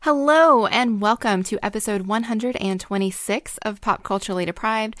Hello and welcome to episode 126 of Pop Culturally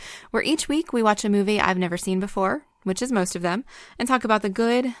Deprived, where each week we watch a movie I've never seen before, which is most of them, and talk about the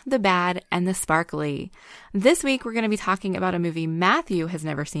good, the bad, and the sparkly. This week we're going to be talking about a movie Matthew has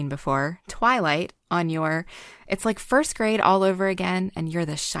never seen before, Twilight, on your It's Like First Grade All Over Again and You're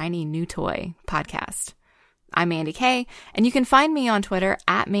the Shiny New Toy podcast. I'm Mandy Kay, and you can find me on Twitter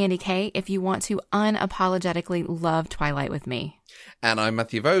at Mandy Kay if you want to unapologetically love Twilight with me. And I'm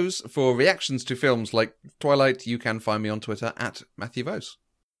Matthew Vose. For reactions to films like Twilight, you can find me on Twitter at Matthew Vose.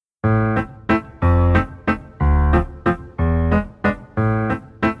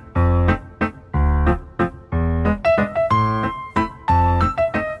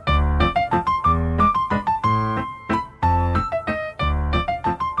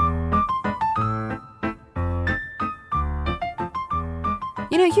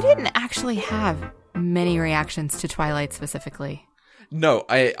 You know, you didn't actually have many reactions to Twilight specifically. No,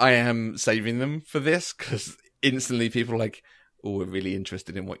 I am saving them for this because instantly people are like, oh, we're really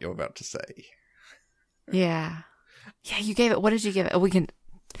interested in what you're about to say. Yeah. Yeah, you gave it, what did you give it? Oh,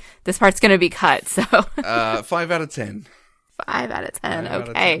 this part's going to be cut, so. 5 out of 10. 5 out of 10, 5 out of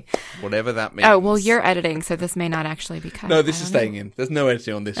okay. 10. Whatever that means. Oh, well, you're editing, so this may not actually be cut. No, this is staying in. There's no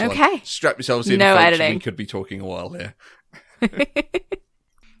editing on this one. Okay. Strap yourselves in, no folks, editing. We could be talking a while here.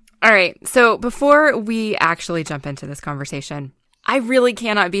 All right, so before we actually jump into this conversation, I really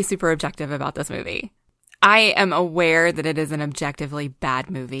cannot be super objective about this movie. I am aware that it is an objectively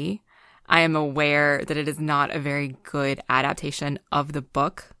bad movie. I am aware that it is not a very good adaptation of the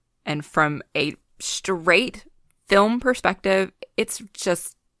book. And from a straight film perspective, it's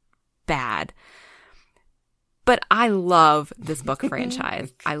just bad. But I love this book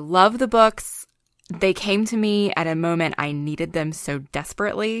franchise. I love the books. They came to me at a moment I needed them so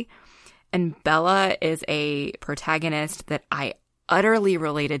desperately. And Bella is a protagonist that I utterly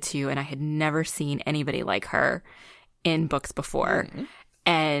related to, and I had never seen anybody like her in books before. Mm-hmm.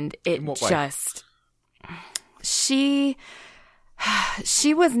 And it just, she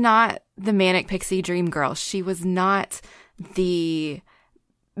was not the manic pixie dream girl. She was not the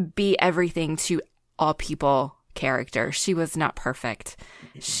be everything to all people character. She was not perfect.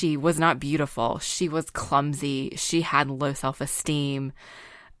 She was not beautiful. She was clumsy. She had low self-esteem.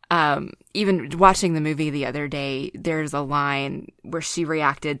 Even watching the movie the other day, there's a line where she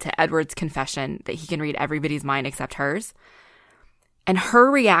reacted to Edward's confession that he can read everybody's mind except hers. And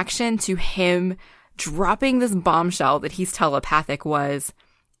her reaction to him dropping this bombshell that he's telepathic was,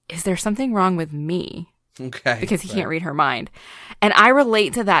 is there something wrong with me? Okay. Because he can't read her mind. And I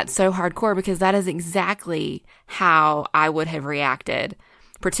relate to that so hardcore because that is exactly how I would have reacted,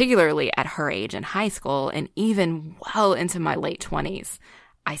 particularly at her age in high school and even well into my late 20s.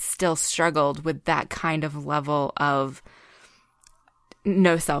 I still struggled with that kind of level of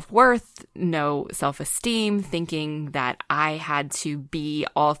no self-worth, no self-esteem, thinking that I had to be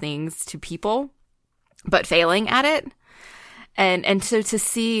all things to people, but failing at it. And so to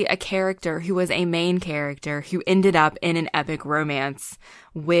see a character who was a main character who ended up in an epic romance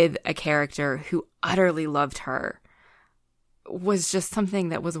with a character who utterly loved her was just something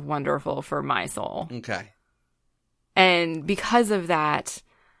that was wonderful for my soul. Okay. And because of that,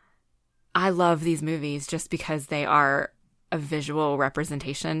 I love these movies just because they are a visual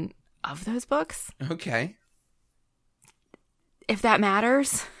representation of those books. Okay. If that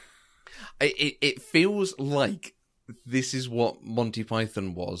matters. It feels like this is what Monty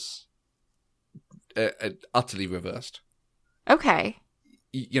Python was, utterly reversed. Okay.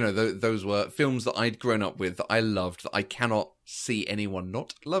 You know, those were films that I'd grown up with, that I loved, that I cannot see anyone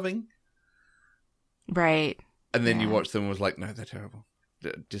not loving. Right. And then you watch them and was like, no, they're terrible.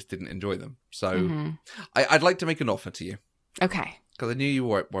 Just didn't enjoy them. So I'd like to make an offer to you. Okay. Because I knew you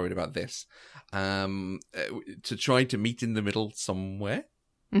were worried about this. To try to meet in the middle somewhere.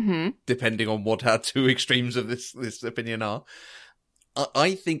 Mm-hmm. Depending on what our two extremes of this opinion are.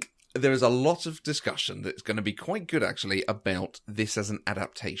 I think there is a lot of discussion that's going to be quite good, actually, about this as an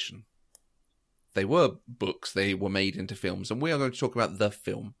adaptation. They were books, they were made into films, and we are going to talk about the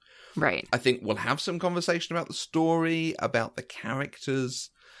film. Right. I think we'll have some conversation about the story, about the characters,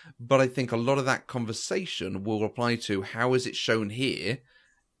 but I think a lot of that conversation will apply to how is it shown here,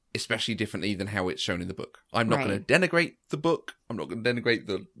 especially differently than how it's shown in the book. I'm not going to denigrate the book. I'm not going to denigrate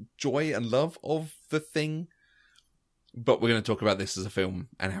the joy and love of the thing, but we're going to talk about this as a film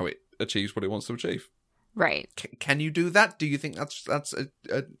and how it achieves what it wants to achieve. Right. Can you do that? Do you think that's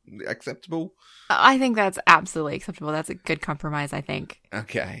acceptable? I think that's absolutely acceptable. That's a good compromise, I think.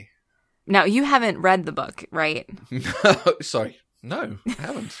 Okay. Now, you haven't read the book, right? No, sorry. No, I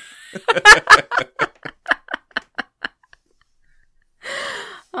haven't.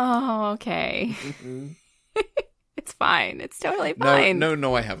 Oh, okay. It's fine. It's totally fine.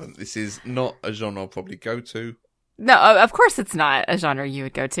 No, I haven't. This is not a genre I'll probably go to. No, of course it's not a genre you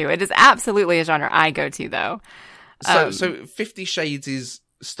would go to. It is absolutely a genre I go to, though. So 50 Shades is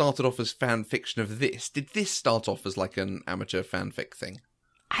started off as fan fiction of this. Did this start off as like an amateur fanfic thing?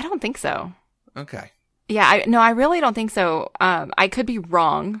 I don't think so. Okay. Yeah, I really don't think so. I could be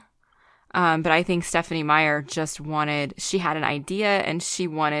wrong, but I think Stephenie Meyer she had an idea and she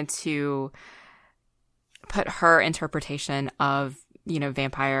wanted to put her interpretation of,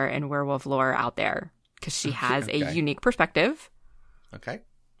 vampire and werewolf lore out there because she has a unique perspective. Okay.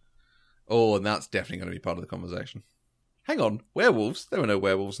 Oh, and that's definitely going to be part of the conversation. Hang on, werewolves? There were no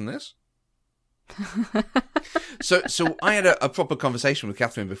werewolves in this. So I had a proper conversation with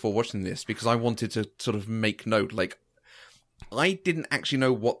Catherine before watching this because I wanted to sort of make note. Like, I didn't actually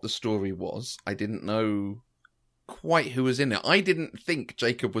know what the story was. I didn't know quite who was in it. I didn't think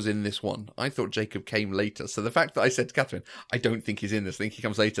Jacob was in this one. I thought Jacob came later. So the fact that I said to Catherine, I don't think he's in this, I think he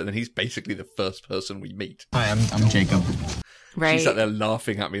comes later, then he's basically the first person we meet. Hi, I'm Jacob. Right. She sat there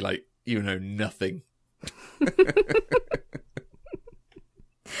laughing at me like, you know nothing.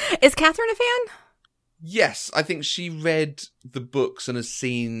 Is Catherine a fan? Yes, I think she read the books and has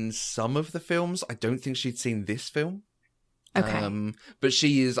seen some of the films. I don't think she'd seen this film. Okay. But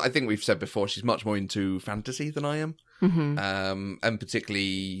she is, I think we've said before, she's much more into fantasy than I am. Mm-hmm. And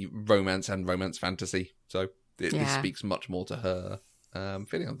particularly romance and romance fantasy. So this speaks much more to her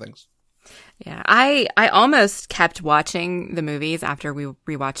feeling on things. Yeah, I almost kept watching the movies after we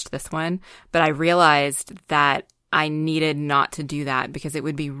rewatched this one, but I realized that I needed not to do that because it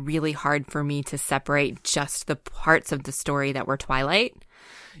would be really hard for me to separate just the parts of the story that were Twilight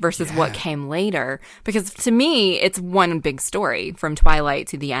versus what came later. Because to me, it's one big story from Twilight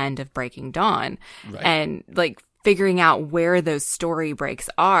to the end of Breaking Dawn. Right. And like figuring out where those story breaks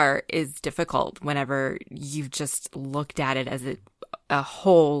are is difficult whenever you've just looked at it as a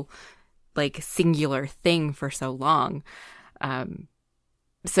whole like singular thing for so long.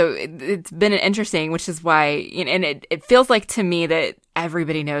 So it's been interesting, which is why, and it feels like to me that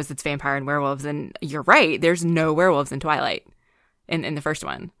everybody knows it's vampire and werewolves. And you're right. There's no werewolves in Twilight in the first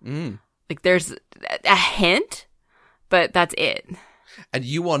one. Like there's a hint, but that's it. And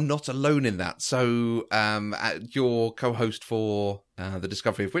you are not alone in that. So your co-host for the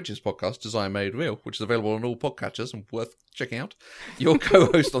Discovery of Witches podcast, Desire Made Real, which is available on all podcatchers and worth checking out. Your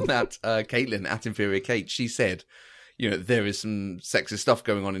co-host on that, Caitlin at Inferior Kate, she said, there is some sexist stuff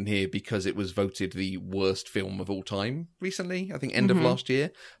going on in here because it was voted the worst film of all time recently, I think end of last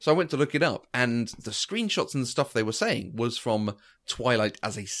year. So I went to look it up, and the screenshots and the stuff they were saying was from Twilight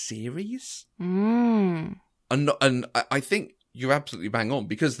as a series. And I think you're absolutely bang on,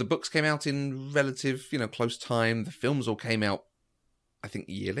 because the books came out in relative, close time. The films all came out, I think,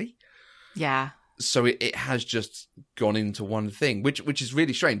 yearly. Yeah. So it has just gone into one thing, which is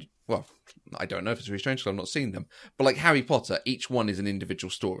really strange. Well, I don't know if it's really strange because I've not seen them. But like Harry Potter, each one is an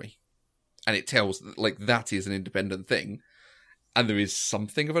individual story. And it tells, like, that is an independent thing. And there is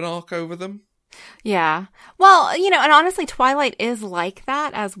something of an arc over them. Yeah. Well, and honestly, Twilight is like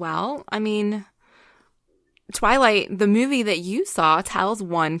that as well. I mean, Twilight, the movie that you saw, tells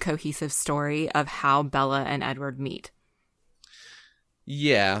one cohesive story of how Bella and Edward meet.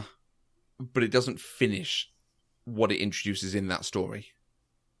 Yeah, but it doesn't finish what it introduces in that story.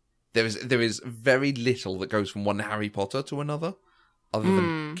 There is very little that goes from one Harry Potter to another, other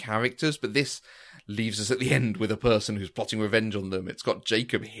than characters, but this leaves us at the end with a person who's plotting revenge on them. It's got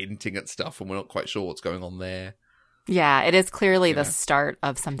Jacob hinting at stuff, and we're not quite sure what's going on there. Yeah, it is clearly the start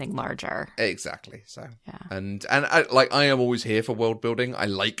of something larger. Exactly. So, yeah. And I am always here for world building. I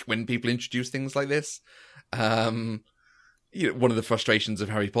like when people introduce things like this. One of the frustrations of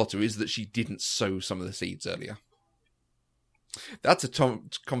Harry Potter is that she didn't sow some of the seeds earlier. That's a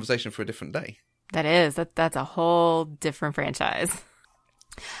conversation for a different day. That is. That's a whole different franchise.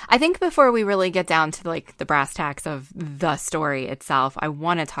 I think before we really get down to like the brass tacks of the story itself, I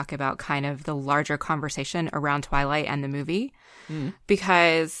want to talk about kind of the larger conversation around Twilight and the movie,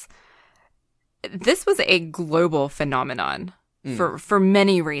 because this was a global phenomenon for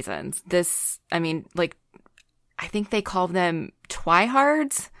many reasons. I think they called them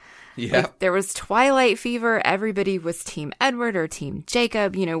Twihards. Yeah. Like, there was Twilight fever. Everybody was Team Edward or Team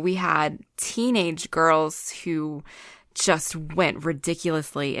Jacob. We had teenage girls who just went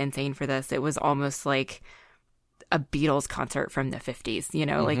ridiculously insane for this. It was almost like a Beatles concert from the 50s,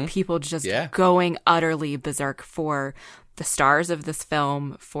 like people just going utterly berserk for the stars of this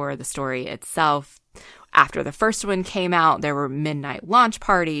film, for the story itself. After the first one came out, there were midnight launch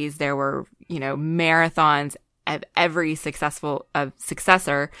parties. There were, marathons every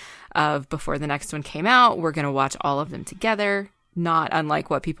successor of before the next one came out. We're going to watch all of them together, not unlike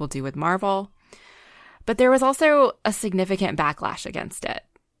what people do with Marvel. But there was also a significant backlash against it.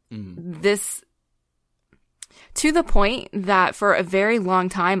 This, to the point that for a very long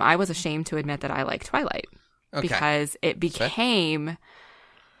time, I was ashamed to admit that I liked Twilight. Okay. Because it became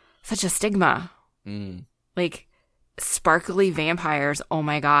such a stigma. Like, sparkly vampires, oh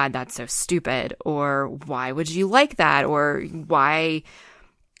my God, that's so stupid. Or why would you like that? Or why...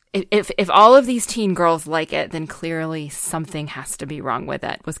 If all of these teen girls like it, then clearly something has to be wrong with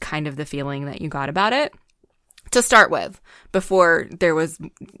it, was kind of the feeling that you got about it to start with, before there was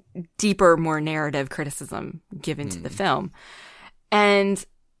deeper, more narrative criticism given to the film. And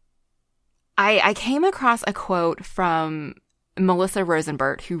I came across a quote from Melissa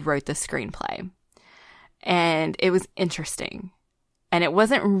Rosenbert, who wrote the screenplay. And it was interesting. And it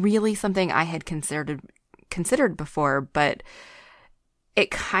wasn't really something I had considered before, but it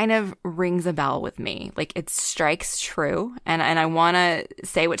kind of rings a bell with me. Like, it strikes true. And I want to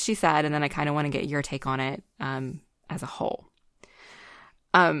say what she said, and then I kind of want to get your take on it as a whole.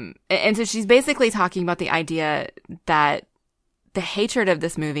 And so she's basically talking about the idea that the hatred of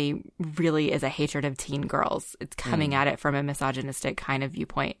this movie really is a hatred of teen girls. It's coming at it from a misogynistic kind of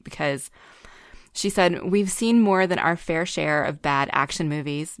viewpoint, because she said, we've seen more than our fair share of bad action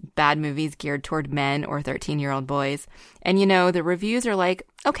movies, bad movies geared toward men or 13-year-old boys. And you know, the reviews are like,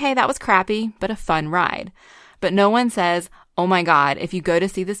 okay, that was crappy, but a fun ride. But no one says, oh my God, if you go to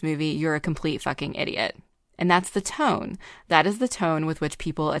see this movie, you're a complete fucking idiot. And that's the tone. That is the tone with which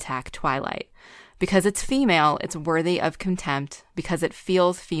people attack Twilight. Because it's female, it's worthy of contempt. Because it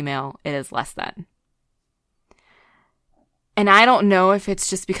feels female, it is less than. And I don't know if it's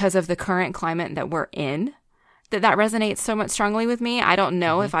just because of the current climate that we're in that resonates so much strongly with me. I don't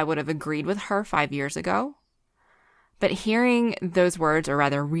know if I would have agreed with her 5 years ago. But hearing those words, or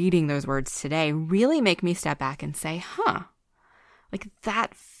rather reading those words today, really make me step back and say, like,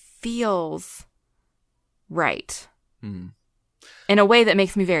 that feels right. In a way that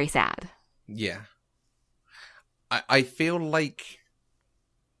makes me very sad. Yeah. I feel like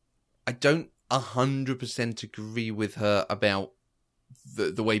I don't 100% agree with her about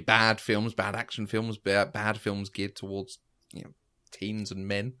the way bad action films, bad films geared towards, teens and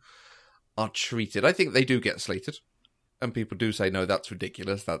men are treated. I think they do get slated, and people do say, no, that's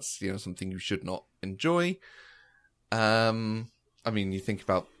ridiculous. That's, something you should not enjoy. I mean, you think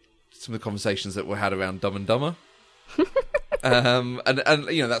about some of the conversations that were had around Dumb and Dumber. And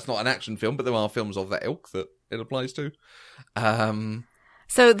that's not an action film, but there are films of that ilk that it applies to.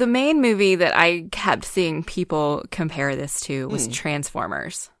 So the main movie that I kept seeing people compare this to was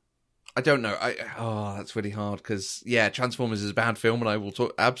Transformers. I don't know. That's really hard, because, Transformers is a bad film, and I will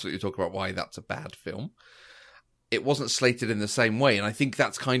absolutely talk about why that's a bad film. It wasn't slated in the same way, and I think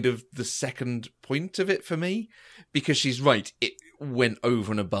that's kind of the second point of it for me, because she's right. It went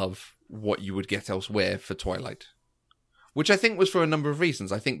over and above what you would get elsewhere for Twilight, which I think was for a number of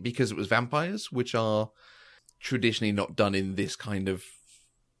reasons. I think because it was vampires, which are traditionally not done in this kind of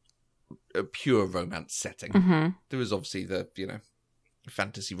a pure romance setting. There is obviously the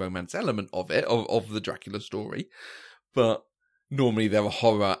fantasy romance element of it, of the Dracula story, but normally they're a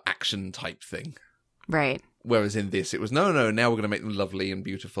horror action type thing, right? Whereas in this it was now we're going to make them lovely and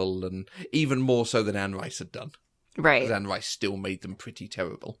beautiful, and even more so than Anne Rice had done, right? Because Anne Rice still made them pretty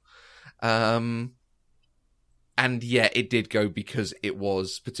terrible. And it did go because it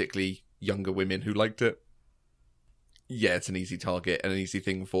was particularly younger women who liked it. Yeah, it's an easy target and an easy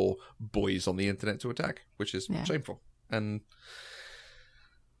thing for boys on the internet to attack, which is shameful. And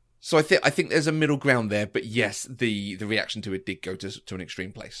so I think there's a middle ground there, but yes, the reaction to it did go to an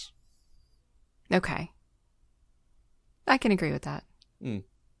extreme place. Okay. I can agree with that. The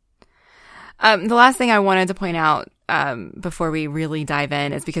last thing I wanted to point out before we really dive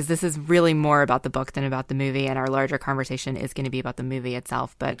in is, because this is really more about the book than about the movie, and our larger conversation is going to be about the movie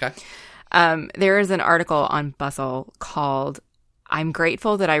itself. But there is an article on Bustle called "I'm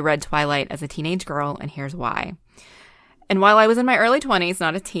Grateful That I Read Twilight as a Teenage Girl, and Here's Why." And while I was in my early 20s,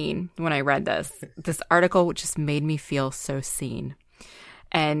 not a teen, when I read this article just made me feel so seen.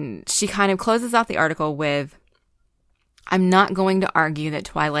 And she kind of closes out the article with, "I'm not going to argue that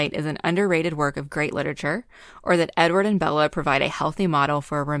Twilight is an underrated work of great literature, or that Edward and Bella provide a healthy model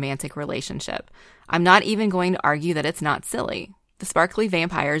for a romantic relationship. I'm not even going to argue that it's not silly. the sparkly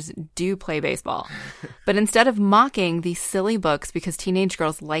vampires do play baseball. But instead of mocking these silly books because teenage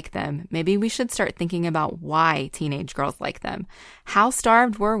girls like them, maybe we should start thinking about why teenage girls like them. How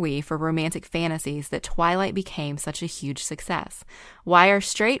starved were we for romantic fantasies that Twilight became such a huge success? Why are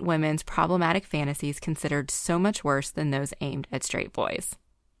straight women's problematic fantasies considered so much worse than those aimed at straight boys?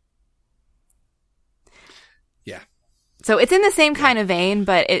 Yeah. So it's in the same kind of vein,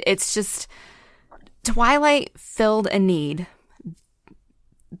 but it's just Twilight filled a need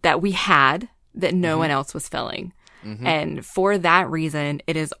that we had that no one else was filling. And for that reason,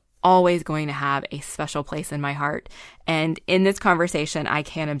 it is always going to have a special place in my heart. And in this conversation, I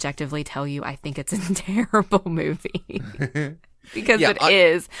can objectively tell you I think it's a terrible movie. Because it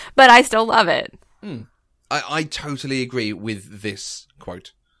is, but I still love it. I totally agree with this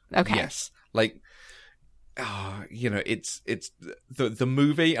quote. Okay. Yes. Like, it's the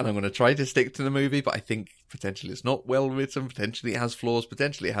movie, and I'm going to try to stick to the movie, but I think potentially it's not well written, potentially it has flaws,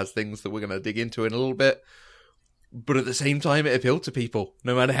 potentially it has things that we're going to dig into in a little bit. But at the same time, it appealed to people,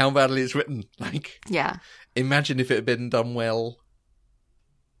 no matter how badly it's written. Like, yeah. Imagine if it had been done well.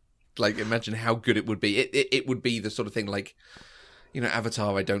 Like, imagine how good it would be. It would be the sort of thing like,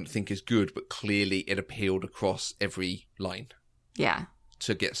 Avatar I don't think is good, but clearly it appealed across every line. Yeah.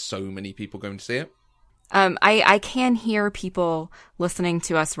 To get so many people going to see it. I can hear people listening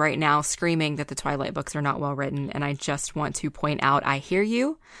to us right now screaming that the Twilight books are not well written, and I just want to point out, I hear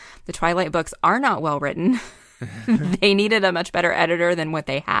you. The Twilight books are not well written. They needed a much better editor than what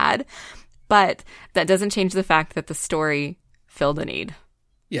they had, but that doesn't change the fact that the story filled a need.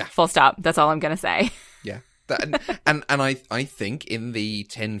 Yeah. Full stop. That's all I'm going to say. Yeah. And I think in the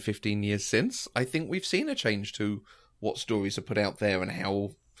 10, 15 years since, I think we've seen a change to what stories are put out there and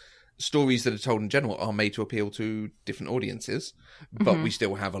how stories that are told in general are made to appeal to different audiences, but we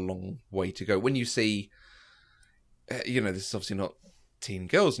still have a long way to go. When you see, this is obviously not teen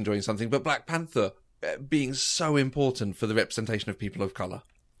girls enjoying something, but Black Panther being so important for the representation of people of colour.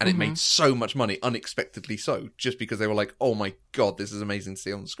 And it made so much money, unexpectedly so, just because they were like, oh my God, this is amazing to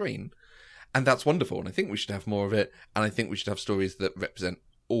see on the screen. And that's wonderful. And I think we should have more of it. And I think we should have stories that represent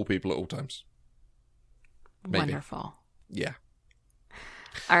all people at all times. Maybe. Wonderful. Yeah.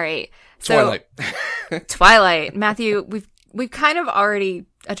 All right. So, Twilight. Matthew, we've kind of already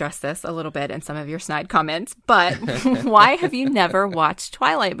addressed this a little bit in some of your snide comments, but why have you never watched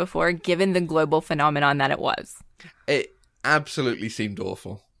Twilight before, given the global phenomenon that it was? It absolutely seemed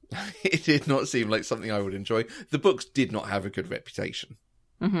awful. It did not seem like something I would enjoy. The books did not have a good reputation.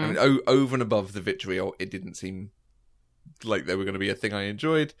 I mean, over and above the vitriol, it didn't seem like they were going to be a thing I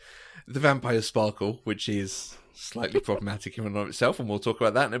enjoyed. The vampire sparkle, which is slightly problematic in and of itself, and we'll talk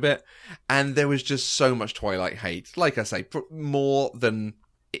about that in a bit. And there was just so much Twilight hate. Like I say, more than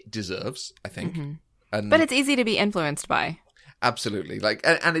it deserves, I think. But it's easy to be influenced by. Absolutely. Like,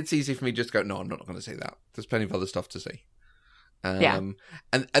 and it's easy for me just to go, no, I'm not going to say that. There's plenty of other stuff to see. And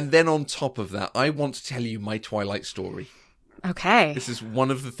then on top of that, I want to tell you my Twilight story. Okay. This is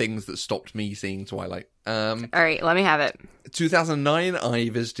one of the things that stopped me seeing Twilight. All right, let me have it. 2009, I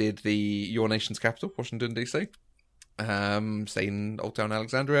visited your nation's capital, Washington, D.C., staying in Old Town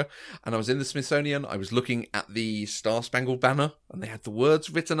Alexandria, and I was in the Smithsonian. I was looking at the Star-Spangled Banner, and they had the words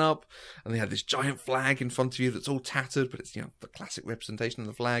written up, and they had this giant flag in front of you that's all tattered, but it's, the classic representation of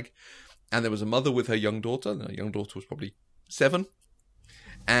the flag. And there was a mother with her young daughter, and her young daughter was probably 7.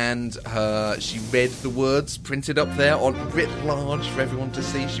 And she read the words printed up there on writ large for everyone to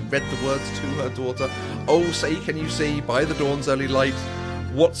see. She read the words to her daughter. Oh, say can you see, by the dawn's early light,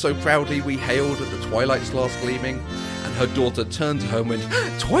 what so proudly we hailed at the twilight's last gleaming. And her daughter turned to her and went,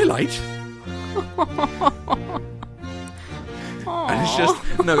 Twilight? And it's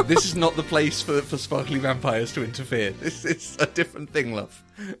just, no, this is not the place for sparkly vampires to interfere. This is a different thing, love.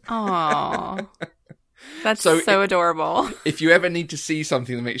 Aww. That's so adorable. If you ever need to see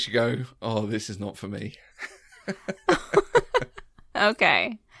something that makes you go, oh, this is not for me.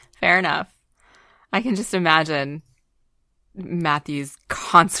 Okay, fair enough. I can just imagine Matthew's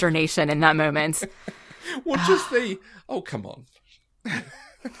consternation in that moment. Well, just oh, come on.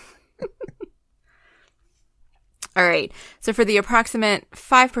 All right, so for the approximate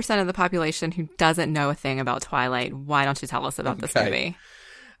 5% of the population who doesn't know a thing about Twilight, why don't you tell us about this movie?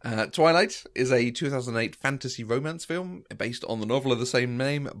 Twilight is a 2008 fantasy romance film based on the novel of the same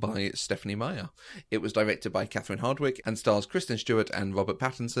name by Stephenie Meyer. It was directed by Catherine Hardwicke and stars Kristen Stewart and Robert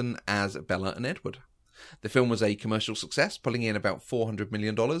Pattinson as Bella and Edward. The film was a commercial success, pulling in about $400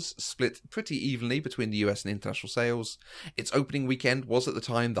 million, split pretty evenly between the US and international sales. Its opening weekend was at the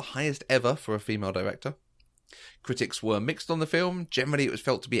time the highest ever for a female director. Critics were mixed on the film. Generally, it was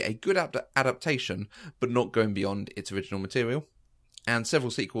felt to be a good adaptation, but not going beyond its original material. and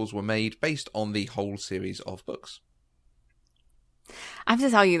several sequels were made based on the whole series of books. I have to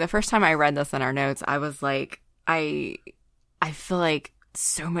tell you, the first time I read this in our notes, I was like, I feel like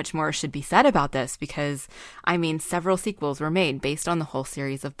so much more should be said about this because, I mean, several sequels were made based on the whole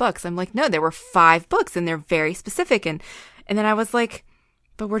series of books. I'm like, no, there were 5 books and they're very specific. And then I was like,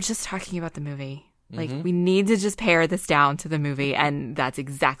 but we're just talking about the movie. Like, we need to just pare this down to the movie. And that's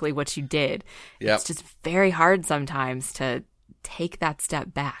exactly what you did. Yep. It's just very hard sometimes to take that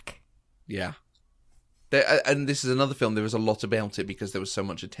step back. Yeah. And this is another film, there was a lot about it because there was so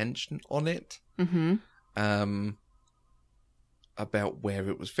much attention on it. About where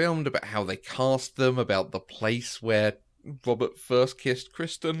it was filmed, about how they cast them, about the place where Robert first kissed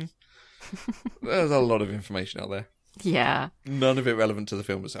Kristen. There's a lot of information out there. Yeah. None of it relevant to the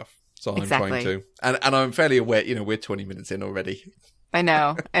film itself. So I'm Exactly. trying to. And I'm fairly aware, we're 20 minutes in already. I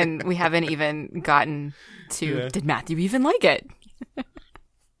know. And we haven't even gotten to, did Matthew even like it?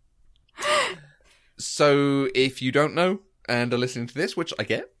 So if you don't know and are listening to this, which I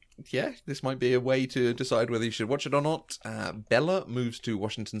get, this might be a way to decide whether you should watch it or not. Bella moves to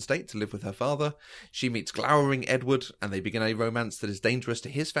Washington State to live with her father. She meets glowering Edward, and they begin a romance that is dangerous to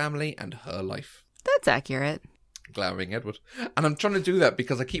his family and her life. That's accurate. Glowering Edward. And I'm trying to do that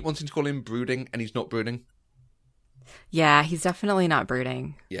because I keep wanting to call him brooding, and he's not brooding. Yeah, he's definitely not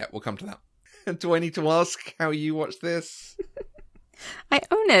brooding. Yeah, we'll come to that. Do I need to ask how you watch this? I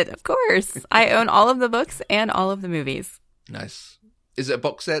own it, of course. I own all of the books and all of the movies. Nice. Is it a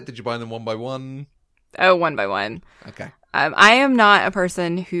box set? Did you buy them one by one? Oh, one by one. Okay. I am not a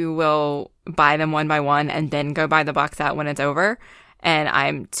person who will buy them one by one and then go buy the box set when it's over. And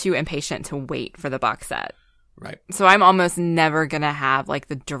I'm too impatient to wait for the box set. Right. So I'm almost never going to have like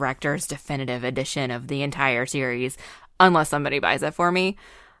the director's definitive edition of the entire series unless somebody buys it for me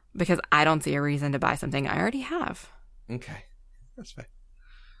because I don't see a reason to buy something I already have. Okay. That's fair.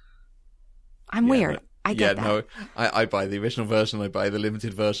 I'm weird. I get that. No, I buy the original version. I buy the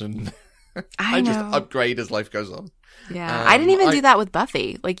limited version. I just know. upgrade as life goes on. Yeah. I didn't even do that with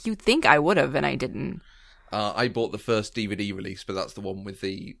Buffy. Like, you'd think I would have, and I didn't. I bought the first DVD release, but that's the one with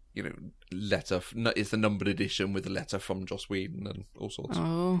the, letter. It's the numbered edition with the letter from Joss Whedon and all sorts.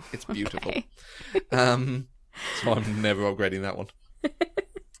 Oh, it's beautiful. Okay. So I'm never upgrading that one.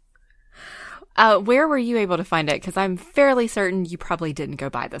 Where were you able to find it? Because I'm fairly certain you probably didn't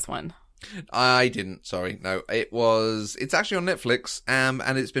go buy this one. I didn't. Sorry, no. It's actually on Netflix, and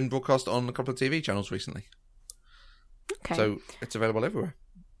it's been broadcast on a couple of TV channels recently. Okay. So it's available everywhere.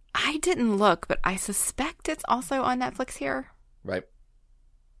 I didn't look, but I suspect it's also on Netflix here. Right.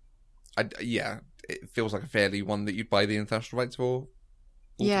 It feels like a fairly one that you'd buy the international rights for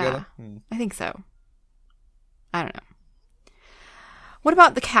altogether. Yeah, I think so. I don't know. What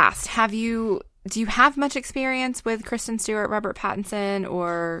about the cast? Do you have much experience with Kristen Stewart, Robert Pattinson,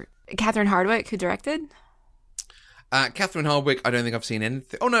 or Catherine Hardwicke, who directed? Catherine Hardwicke, I don't think I've seen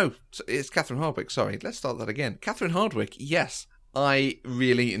anything. Oh, no, it's Catherine Hardwicke. Sorry, let's start that again. Catherine Hardwicke, yes. I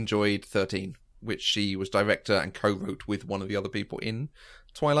really enjoyed 13, which she was director and co-wrote with one of the other people in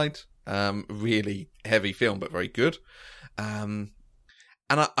Twilight. Really heavy film, but very good. And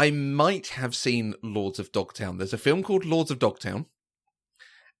I might have seen Lords of Dogtown. There's a film called Lords of Dogtown.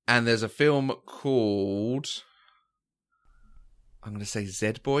 And there's a film called, I'm going to say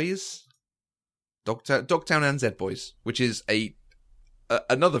Z-Boys? Dogtown and Z-Boys, which is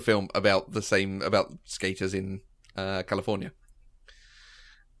another film about skaters in California.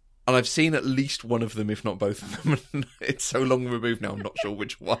 And I've seen at least one of them, if not both of them. It's so long removed now, I'm not sure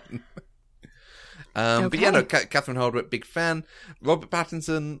which one. Okay. But yeah, no, Catherine Hardwicke, big fan. Robert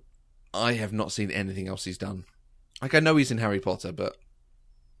Pattinson, I have not seen anything else he's done. Like, I know he's in Harry Potter, but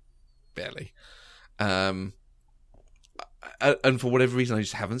barely. And for whatever reason, I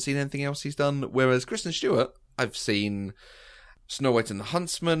just haven't seen anything else he's done. Whereas Kristen Stewart, I've seen Snow White and the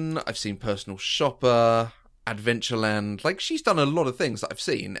Huntsman, I've seen Personal Shopper, Adventureland. Like, she's done a lot of things that I've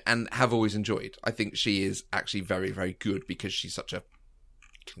seen and have always enjoyed. I think she is actually very, very good because she's such a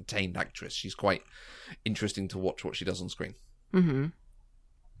contained actress. She's quite interesting to watch what she does on screen. Mm-hmm.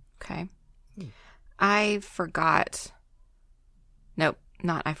 Okay. I forgot. Nope,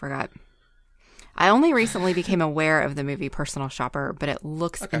 not I forgot. I only recently became aware of the movie Personal Shopper, but it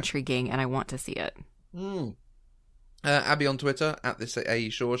looks intriguing and I want to see it. Abby on Twitter, at this A.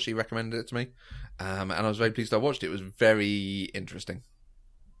 Shaw, she recommended it to me. And I was very pleased I watched it. It was very interesting.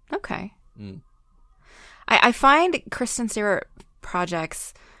 Okay. I find Kristen Stewart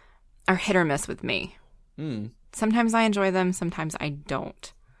projects are hit or miss with me. Sometimes I enjoy them, sometimes I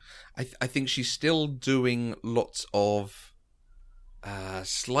don't. I think she's still doing lots of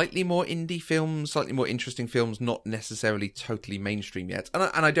Slightly more indie films, slightly more interesting films, not necessarily totally mainstream yet. And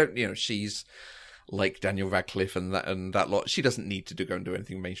I don't, she's like Daniel Radcliffe and that lot. She doesn't need to go and do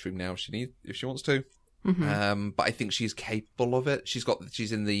anything mainstream now if she wants to. Mm-hmm. But I think she's capable of it.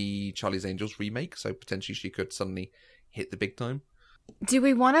 She's in the Charlie's Angels remake, so potentially she could suddenly hit the big time. Do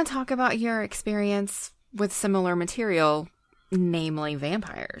we want to talk about your experience with similar material, namely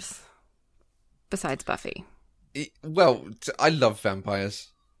vampires, besides Buffy? Well, I love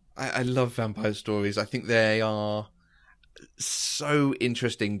vampires. I love vampire stories. I think they are so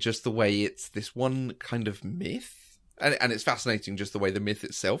interesting, just the way it's this one kind of myth. And it's fascinating just the way the myth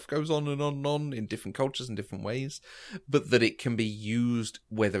itself goes on and on and on in different cultures and different ways. But that it can be used,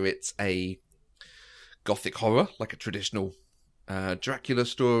 whether it's a gothic horror, like a traditional Dracula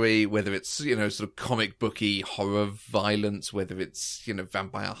story, whether it's, sort of comic booky horror violence, whether it's,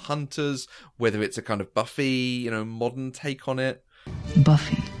 vampire hunters, whether it's a kind of Buffy, modern take on it.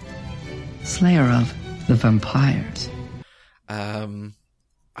 Buffy, slayer of the vampires.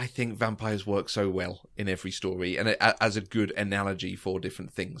 I think vampires work so well in every story, and as a good analogy for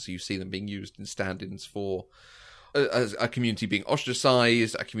different things. You see them being used in stand-ins for a community being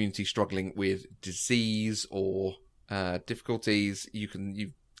ostracized, a community struggling with disease or difficulties.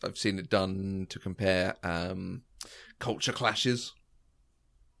 I've seen it done to compare culture clashes.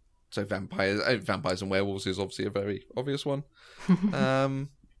 So vampires and werewolves is obviously a very obvious one.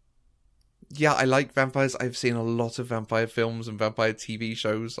 Yeah, I like vampires. I've seen a lot of vampire films and vampire TV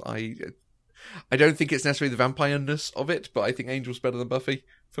shows. I don't think it's necessarily the vampire-ness of it, but I think Angel's better than Buffy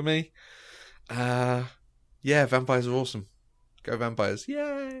for me. Yeah, vampires are awesome. Go vampires.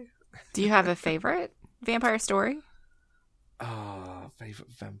 Yay! Do you have a favorite vampire story?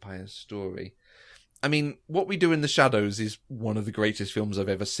 Favorite vampire story. I mean, What We Do in the Shadows is one of the greatest films I've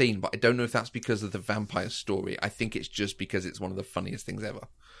ever seen, but I don't know if that's because of the vampire story. I think it's just because it's one of the funniest things ever.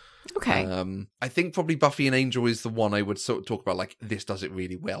 Okay. I think probably Buffy and Angel is the one I would sort of talk about, like, this does it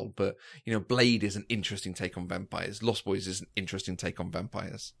really well. But, Blade is an interesting take on vampires. Lost Boys is an interesting take on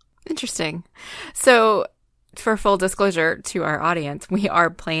vampires. Interesting. So, for full disclosure to our audience, we are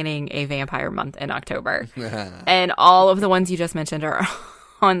planning a vampire month in October. And all of the ones you just mentioned are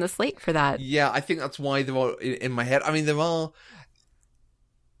on the slate for that. Yeah, I think that's why they're all in my head. I mean, there are...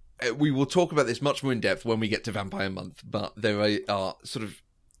 We will talk about this much more in depth when we get to Vampire Month, but there are sort of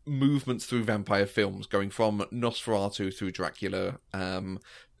movements through vampire films going from Nosferatu through Dracula,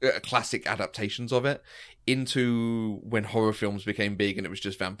 classic adaptations of it, into when horror films became big and it was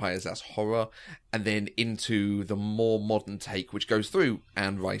just vampires as horror, and then into the more modern take, which goes through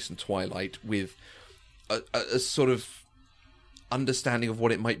Anne Rice and Twilight with a sort of understanding of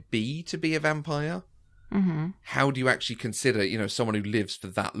what it might be to be a vampire. Mm-hmm. How do you actually consider, someone who lives for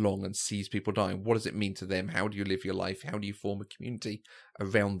that long and sees people dying? What does it mean to them? How do you live your life? How do you form a community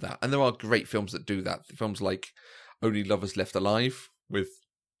around that? And there are great films that do that. Films like Only Lovers Left Alive with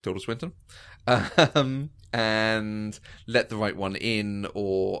Tilda Swinton, and Let the Right One In,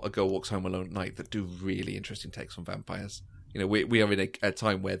 or A Girl Walks Home Alone at Night, that do really interesting takes on vampires. We are in a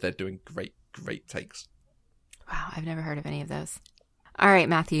time where they're doing great takes. Wow, I've never heard of any of those. All right,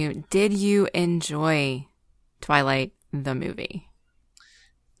 Matthew, did you enjoy Twilight, the movie?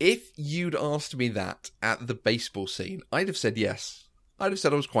 If you'd asked me that at the baseball scene, I'd have said yes. I'd have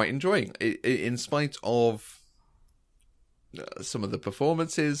said I was quite enjoying it, in spite of some of the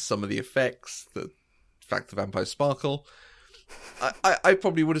performances, some of the effects, the fact the vampires sparkle. I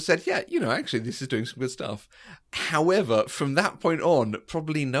probably would have said, yeah, actually, this is doing some good stuff. However, from that point on,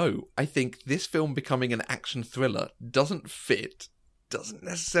 probably no. I think this film becoming an action thriller doesn't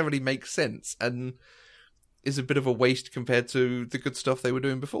necessarily make sense, and is a bit of a waste compared to the good stuff they were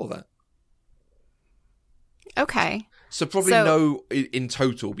doing before that. Okay. So probably no in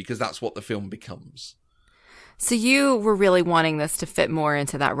total, because that's what the film becomes. So you were really wanting this to fit more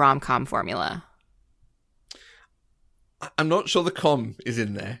into that rom-com formula. I'm not sure the com is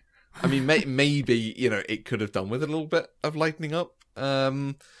in there. I mean, maybe, it could have done with a little bit of lightening up.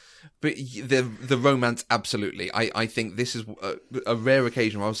 But the romance, absolutely. I think this is a rare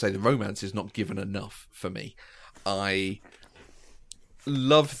occasion where I would say the romance is not given enough for me. I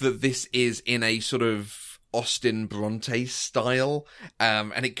love that this is in a sort of Austen Bronte style,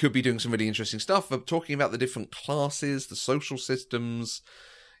 and it could be doing some really interesting stuff. But talking about the different classes, the social systems,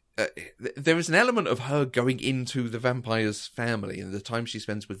 there is an element of her going into the vampire's family and the time she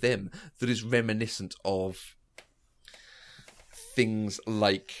spends with them that is reminiscent of things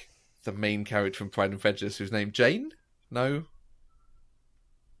like the main character from Pride and Prejudice, who's named Jane? No?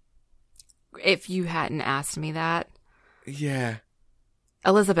 If you hadn't asked me that. Yeah.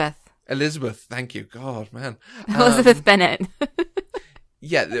 Elizabeth, Thank you. God, man. Elizabeth Bennet.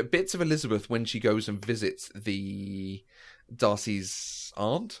 Yeah, the bits of Elizabeth when she goes and visits the Darcy's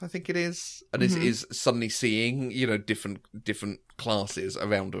aunt, I think it is, and is suddenly seeing, different classes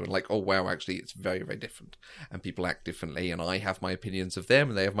around her, and like, oh wow, actually it's very, very different, and people act differently, and I have my opinions of them,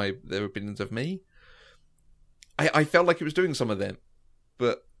 and they have their opinions of me. I felt like it was doing some of them,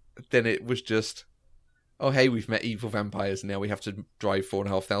 but then it was just, oh hey, we've met evil vampires, and now we have to drive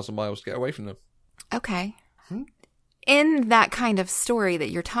 4,500 miles to get away from them. Okay. In that kind of story that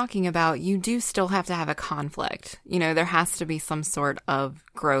you're talking about, you do still have to have a conflict. There has to be some sort of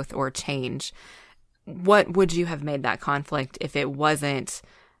growth or change. What would you have made that conflict if it wasn't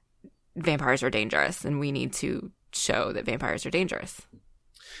vampires are dangerous and we need to show that vampires are dangerous?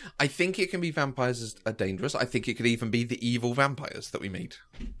 I think it can be vampires are dangerous. I think it could even be the evil vampires that we meet.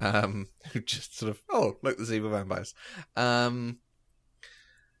 Who just sort of, oh, look, there's evil vampires.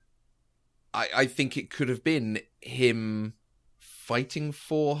 I think it could have been him fighting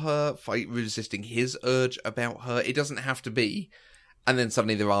for her, resisting his urge about her. It doesn't have to be. And then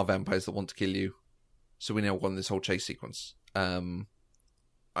suddenly there are vampires that want to kill you. So we now won this whole chase sequence.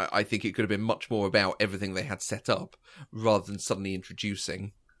 I think it could have been much more about everything they had set up rather than suddenly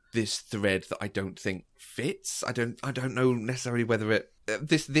introducing this thread that I don't think fits. I don't know necessarily whether it...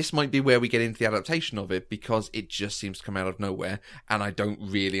 This might be where we get into the adaptation of it, because it just seems to come out of nowhere, and I don't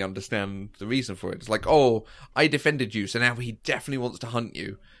really understand the reason for it. It's like, oh, I defended you, so now he definitely wants to hunt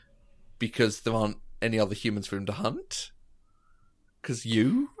you, because there aren't any other humans for him to hunt? Because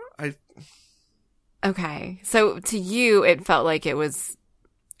Okay, so to you, it felt like it was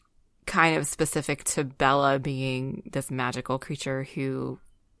kind of specific to Bella being this magical creature who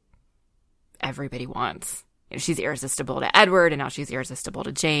everybody wants. She's irresistible to Edward, and now she's irresistible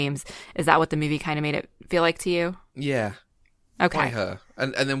to James. Is that what the movie kind of made it feel like to you? Yeah. Okay. Why her?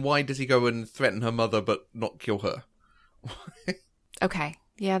 And then why does he go and threaten her mother but not kill her? Okay.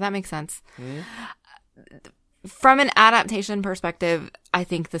 Yeah, that makes sense. From an adaptation perspective, I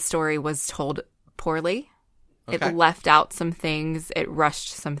think the story was told poorly. Okay. It left out some things. It rushed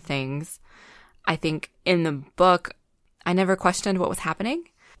some things. I think in the book, I never questioned what was happening.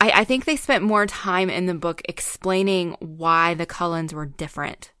 I think they spent more time in the book explaining why the Cullens were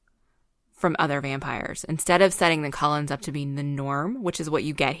different from other vampires, instead of setting the Cullens up to be the norm, which is what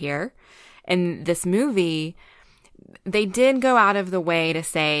you get here. In this movie, they did go out of the way to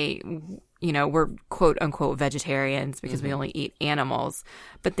say, we're quote unquote vegetarians because we only eat animals,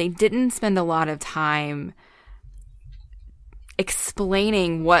 but they didn't spend a lot of time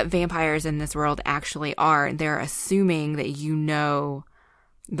explaining what vampires in this world actually are. They're assuming that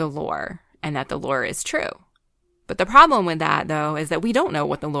the lore and that the lore is true. But the problem with that, though, is that we don't know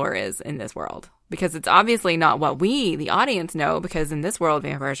what the lore is in this world, because it's obviously not what we, the audience, know, because in this world,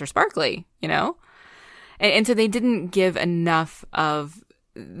 vampires are sparkly, And so they didn't give enough of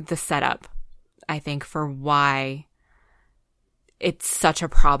the setup, I think, for why it's such a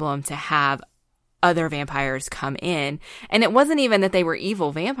problem to have other vampires come in. And it wasn't even that they were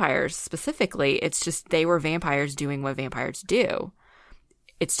evil vampires specifically. It's just they were vampires doing what vampires do.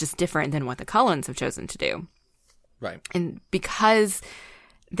 It's just different than what the Cullens have chosen to do. Right. And because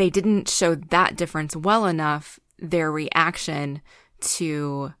they didn't show that difference well enough, their reaction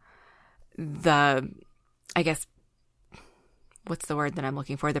to the, I guess, what's the word that I'm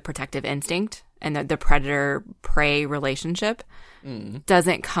looking for? The protective instinct and the predator-prey relationship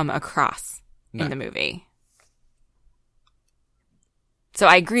doesn't come across in the movie. So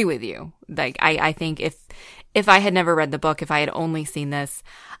I agree with you. Like, I think if I had never read the book, if I had only seen this,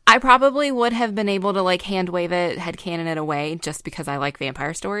 I probably would have been able to hand wave it, headcanon it away, just because I like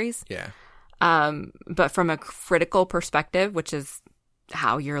vampire stories. Yeah. But from a critical perspective, which is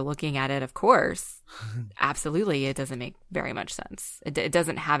how you're looking at it, of course, absolutely, it doesn't make very much sense. It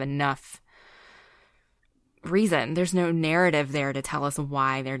doesn't have enough reason. There's no narrative there to tell us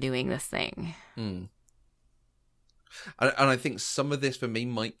why they're doing this thing. And I think some of this for me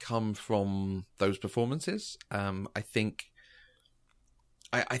might come from those performances. I think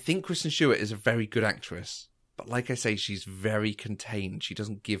Kristen Stewart is a very good actress, but like I say, she's very contained. She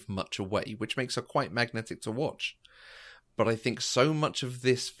doesn't give much away, which makes her quite magnetic to watch. But I think so much of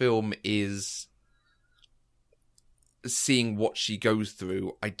this film is seeing what she goes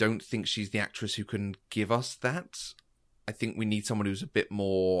through. I don't think she's the actress who can give us that. I think we need someone who's a bit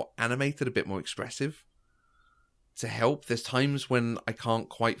more animated, a bit more expressive to help. There's times when I can't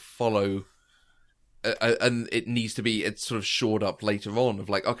quite follow, and it's sort of shored up later on of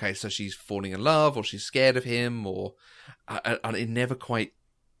like, okay, so she's falling in love or she's scared of him, or and I never quite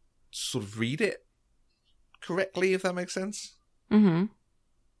sort of read it correctly, if that makes sense.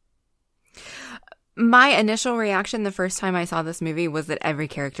 My initial reaction the first time I saw this movie was that every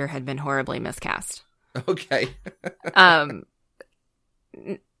character had been horribly miscast. Okay.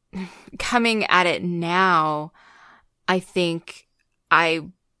 Coming at it now, I think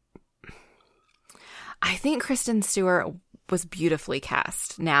Kristen Stewart was beautifully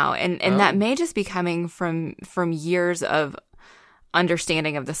cast now, and that may just be coming from years of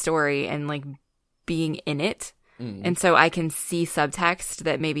understanding of the story and like being in it. And so I can see subtext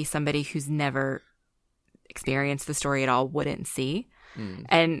that maybe somebody who's never experienced the story at all wouldn't see.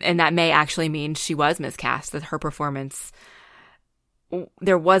 And that may actually mean she was miscast, that her performance,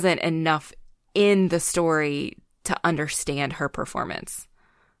 there wasn't enough in the story to understand her performance,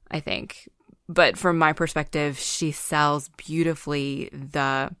 I think. But from my perspective, she sells beautifully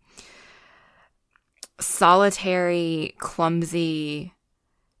the solitary, clumsy,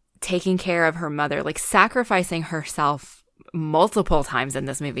 taking care of her mother, like sacrificing herself multiple times in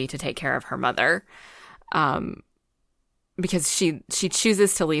this movie to take care of her mother. Because she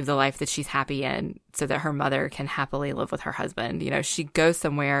chooses to leave the life that she's happy in so that her mother can happily live with her husband. You know, she goes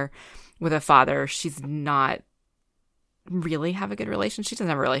somewhere with a father she's not really have a good relationship. She doesn't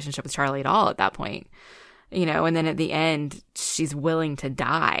have a relationship with Charlie at all at that point. You know, and then at the end, she's willing to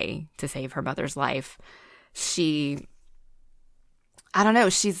die to save her mother's life. I don't know,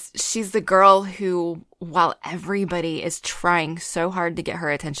 she's the girl who, while everybody is trying so hard to get her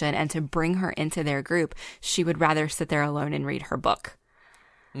attention and to bring her into their group, she would rather sit there alone and read her book.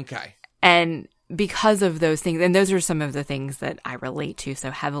 Okay. And because of those things, and those are some of the things that I relate to so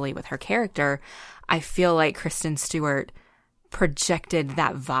heavily with her character, I feel like Kristen Stewart projected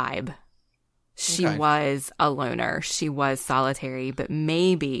that vibe. She was a loner. She was solitary, but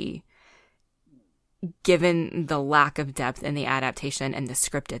maybe given the lack of depth in the adaptation and the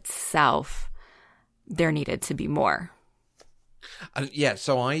script itself, there needed to be more.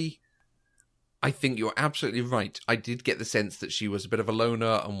 So I think you're absolutely right. I did get the sense that she was a bit of a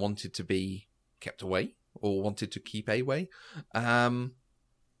loner and wanted to be kept away, or wanted to keep away. But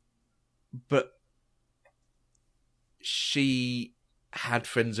she had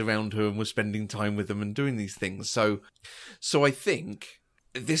friends around her and was spending time with them and doing these things. So I think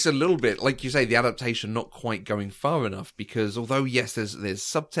this a little bit, like you say, the adaptation not quite going far enough, because although, yes, there's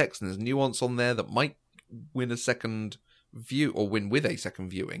subtext and there's nuance on there that might win a second view, or win with a second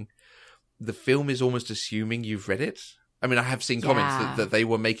viewing, the film is almost assuming you've read it. I mean, I have seen comments that they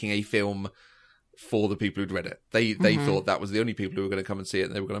were making a film for the people who'd read it. They thought that was the only people who were going to come and see it,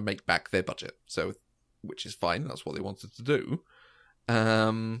 and they were going to make back their budget. So, which is fine. That's what they wanted to do.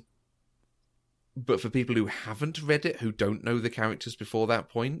 But for people who haven't read it, who don't know the characters before that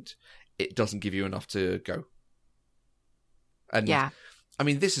point, it doesn't give you enough to go. And I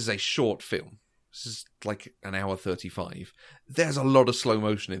mean, this is a short film. This is like an hour 35. There's a lot of slow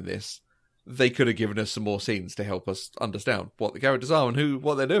motion in this. They could have given us some more scenes to help us understand what the characters are and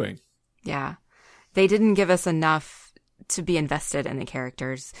what they're doing. Yeah. They didn't give us enough to be invested in the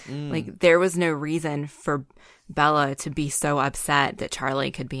characters. Like, there was no reason for Bella to be so upset that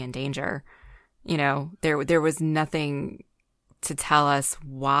Charlie could be in danger. You know, there was nothing to tell us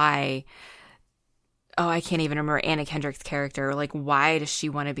why. Oh, I can't even remember Anna Kendrick's character. Like, why does she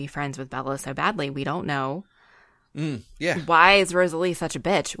want to be friends with Bella so badly? We don't know. Why is Rosalie such a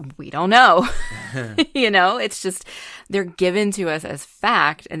bitch? We don't know. You know, it's just, they're given to us as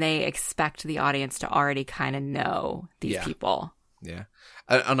fact, and they expect the audience to already kind of know these people. Yeah.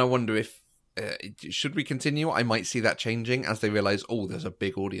 And I wonder if, should we continue? I might see that changing as they realize, there's a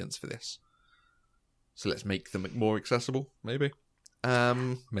big audience for this. So let's make them more accessible, maybe.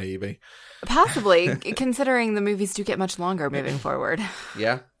 Maybe. Possibly, considering the movies do get much longer moving forward.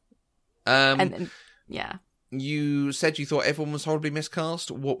 Yeah. Yeah. You said you thought everyone was horribly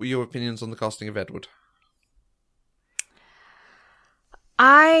miscast. What were your opinions on the casting of Edward?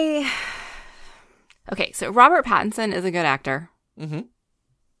 Okay, so Robert Pattinson is a good actor. Mm-hmm.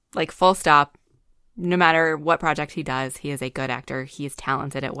 Like, full stop. No matter what project he does, he is a good actor. He is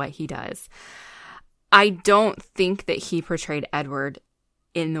talented at what he does. I don't think that he portrayed Edward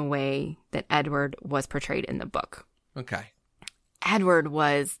in the way that Edward was portrayed in the book. Okay. Edward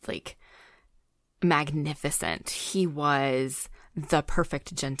was, like, magnificent. He was the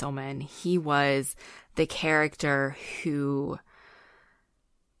perfect gentleman. He was the character who...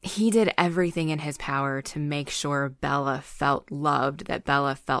 he did everything in his power to make sure Bella felt loved, that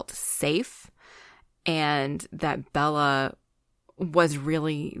Bella felt safe, and that Bella was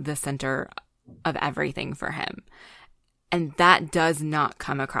really the center of everything for him. And that does not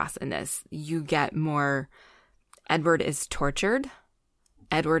come across in this. You get more, Edward is tortured.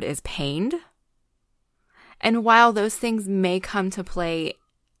 Edward is pained. And while those things may come to play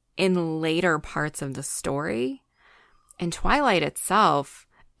in later parts of the story. In Twilight itself,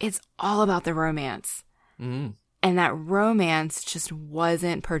 it's all about the romance. Mm. And that romance just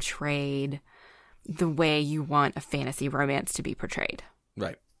wasn't portrayed the way you want a fantasy romance to be portrayed.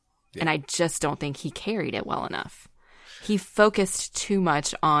 Right. Yeah. And I just don't think he carried it well enough. He focused too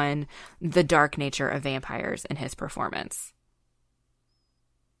much on the dark nature of vampires in his performance.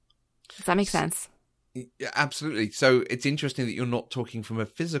 Does that make sense? Yeah, absolutely. So it's interesting that you're not talking from a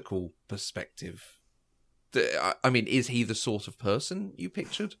physical perspective. I mean, is he the sort of person you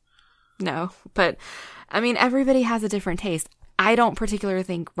pictured? No, but I mean, everybody has a different taste. I don't particularly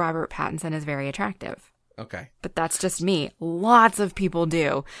think Robert Pattinson is very attractive. Okay. But that's just me. Lots of people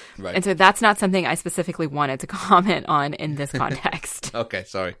do. Right. And so that's not something I specifically wanted to comment on in this context. Okay,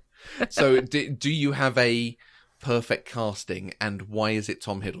 sorry. So do you have a perfect casting, and why is it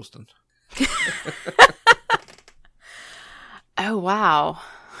Tom Hiddleston? Oh, wow.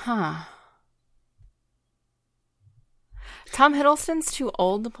 Huh. Tom Hiddleston's too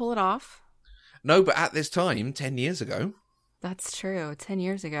old to pull it off? No, but at this time, 10 years ago... That's true. 10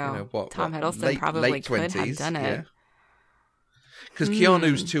 years ago, Tom what, Hiddleston late probably could 20s, have done it. Because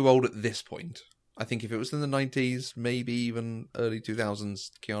Keanu's too old at this point. I think if it was in the 90s, maybe even early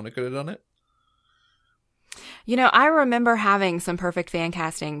 2000s, Keanu could have done it. You know, I remember having some perfect fan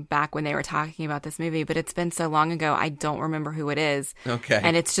casting back when they were talking about this movie, but it's been so long ago, I don't remember who it is. Okay.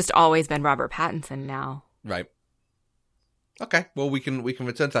 And it's just always been Robert Pattinson now. Right. Okay, well, we can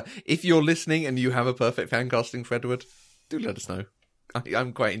return to that. If you're listening and you have a perfect fan casting for Edward, do let us know.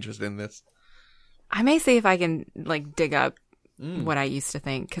 I'm quite interested in this. I may see if I can, like, dig up what I used to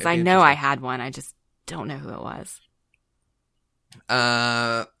think, because I know I had one. I just don't know who it was.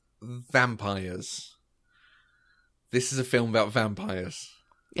 Vampires. This is a film about vampires.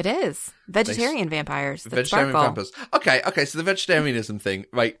 It is. Vegetarian vampires. Vegetarian vampires. Okay, so the vegetarianism thing,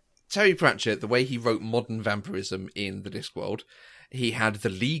 right. Terry Pratchett, the way he wrote modern vampirism in the Discworld, he had the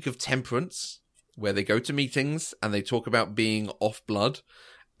League of Temperance, where they go to meetings and they talk about being off blood,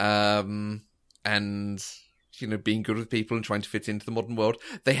 and, you know, being good with people and trying to fit into the modern world.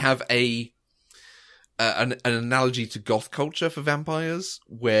 They have an analogy to goth culture for vampires,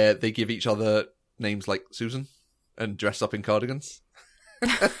 where they give each other names like Susan and dress up in cardigans.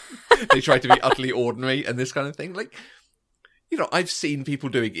 They try to be utterly ordinary and this kind of thing. Like, you know, I've seen people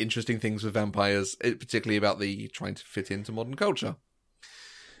doing interesting things with vampires, particularly about the trying to fit into modern culture.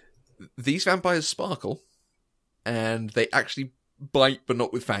 These vampires sparkle, and they actually bite, but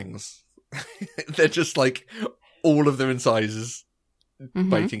not with fangs. They're just like all of them in sizes,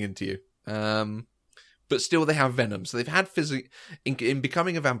 biting into you. But still, they have venom. So they've had in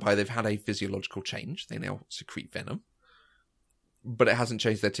becoming a vampire, they've had a physiological change. They now secrete venom, but it hasn't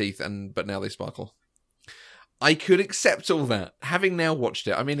changed their teeth. But now they sparkle. I could accept all that. Having now watched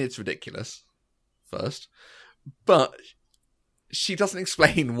it, I mean, it's ridiculous, first. But she doesn't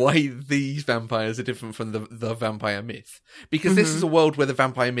explain why these vampires are different from the vampire myth. Because this is a world where the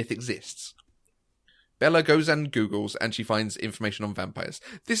vampire myth exists. Bella goes and Googles, and she finds information on vampires.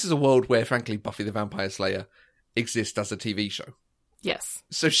 This is a world where, frankly, Buffy the Vampire Slayer exists as a TV show. Yes.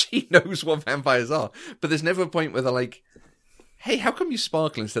 So she knows what vampires are. But there's never a point where they're like, hey, how come you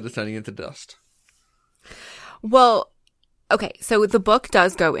sparkle instead of turning into dust? Well, okay, so the book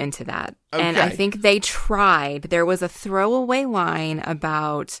does go into that. Okay. And I think they tried. There was a throwaway line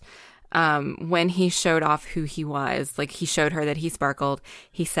about when he showed off who he was. Like, he showed her that he sparkled.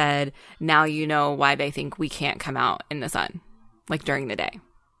 He said, now you know why they think we can't come out in the sun, like, during the day.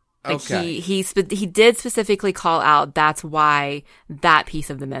 Like, okay. He did specifically call out that's why that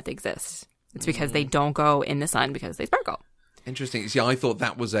piece of the myth exists. It's because they don't go in the sun because they sparkle. Interesting. See, I thought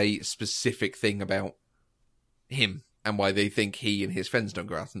that was a specific thing about him and why they think he and his friends don't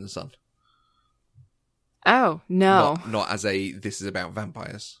go out in the sun. Oh, no. Not as this is about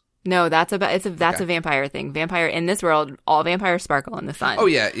vampires. No, that's a vampire thing. Vampire in this world, all vampires sparkle in the sun. Oh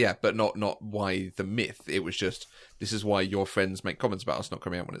yeah, but not why the myth. It was just, this is why your friends make comments about us not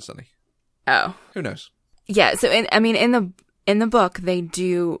coming out when it's sunny. Oh. Who knows? Yeah, so in the book they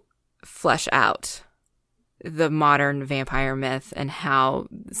do flesh out the modern vampire myth and how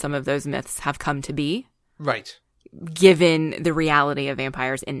some of those myths have come to be. Right. Given the reality of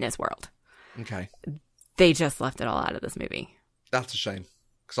vampires in this world. Okay. They just left it all out of this movie. That's a shame.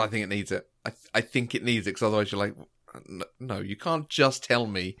 Because I think it needs it. I think it needs it, because otherwise you're like, no, you can't just tell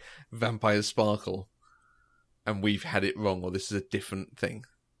me vampires sparkle and we've had it wrong, or this is a different thing.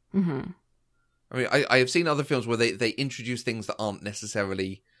 Mm-hmm. I mean, I have seen other films where they introduce things that aren't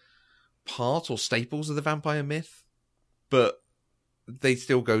necessarily part or staples of the vampire myth, but they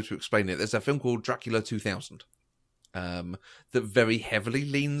still go to explain it. There's a film called Dracula 2000, that very heavily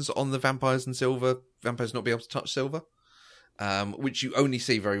leans on the vampires and Silver, vampires not being able to touch Silver, which you only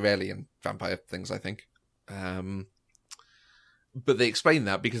see very rarely in vampire things, I think. But they explain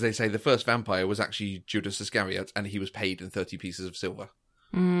that because they say the first vampire was actually Judas Iscariot, and he was paid in 30 pieces of silver.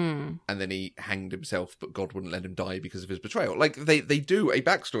 And then he hanged himself, but God wouldn't let him die because of his betrayal. Like, they do a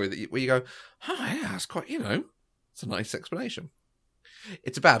backstory where you go, oh, yeah, that's quite, it's a nice explanation.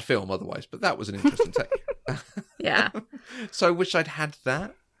 It's a bad film otherwise, but that was an interesting take. Yeah. So I wish I'd had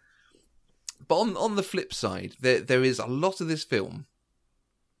that. But on the flip side, there is a lot of this film,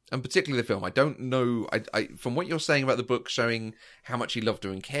 and particularly the film, I don't know, I from what you're saying about the book showing how much he loved her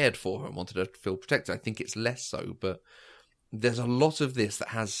and cared for her and wanted her to feel protected, I think it's less so, but there's a lot of this that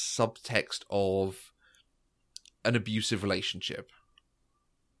has subtext of an abusive relationship.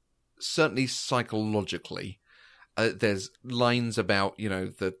 Certainly psychologically. There's lines about,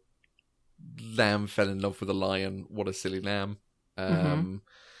 the lamb fell in love with a lion. What a silly lamb.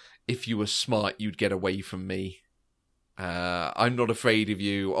 If you were smart, you'd get away from me. I'm not afraid of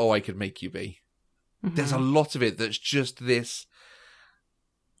you. Oh, I could make you be. There's a lot of it that's just this.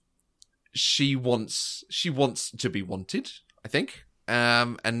 She wants to be wanted, I think.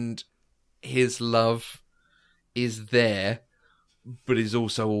 And his love is there, but is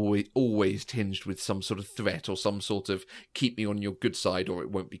also always tinged with some sort of threat or some sort of keep me on your good side or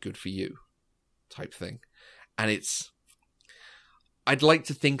it won't be good for you type thing. And I'd like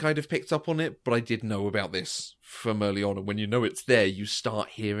to think I'd have picked up on it, but I did know about this from early on. And when you know it's there, you start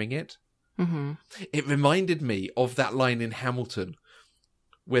hearing it. It reminded me of that line in Hamilton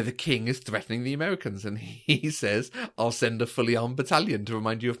where the king is threatening the Americans and he says, I'll send a fully armed battalion to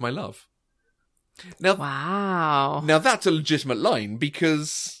remind you of my love. Now, wow. Now that's a legitimate line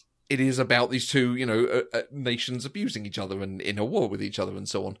because it is about these two, nations abusing each other and in a war with each other and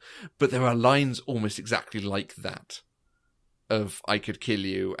so on. But there are lines almost exactly like that of I could kill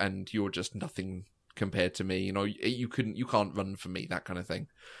you and you're just nothing compared to me. You can't run from me, that kind of thing.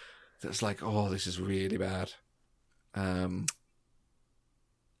 That's like, oh, this is really bad.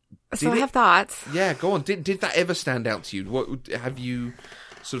 So I have thoughts. Yeah, go on. Did that ever stand out to you? What have you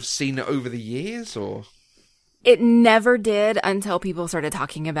sort of seen it over the years, or? It never did until people started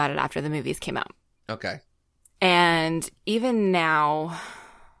talking about it after the movies came out. Okay. And even now,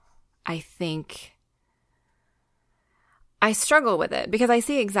 I think I struggle with it because I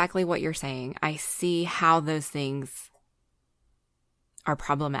see exactly what you're saying. I see how those things are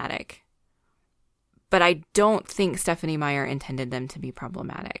problematic. But I don't think Stephenie Meyer intended them to be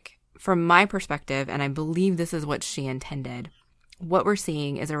problematic. From my perspective, and I believe this is what she intended, what we're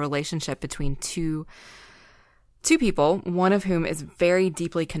seeing is a relationship between two people, one of whom is very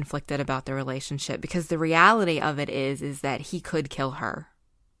deeply conflicted about the relationship because the reality of it is that he could kill her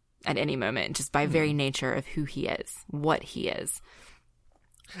at any moment just by very nature of who he is, what he is.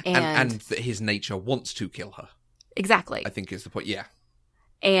 And that his nature wants to kill her. Exactly. I think is the point, yeah.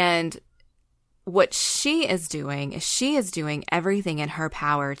 And what she is doing everything in her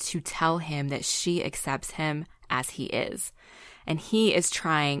power to tell him that she accepts him as he is. And he is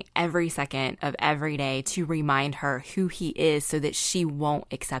trying every second of every day to remind her who he is so that she won't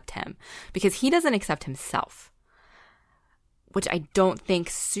accept him. Because he doesn't accept himself. Which I don't think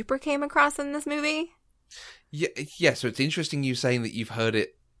super came across in this movie. Yeah, so it's interesting you saying that you've heard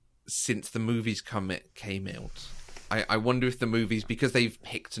it since the movies came out. I wonder if the movies, because they've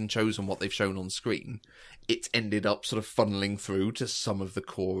picked and chosen what they've shown on screen, it's ended up sort of funneling through to some of the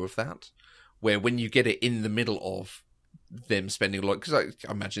core of that. Where when you get it in the middle of them spending a lot, because I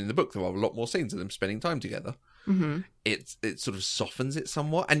imagine in the book there are a lot more scenes of them spending time together. It sort of softens it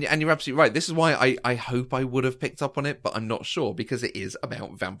somewhat. And you're absolutely right. This is why I hope I would have picked up on it, but I'm not sure, because it is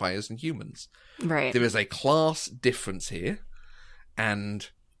about vampires and humans. Right. There is a class difference here, and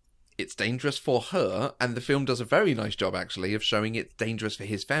it's dangerous for her, and the film does a very nice job, actually, of showing it's dangerous for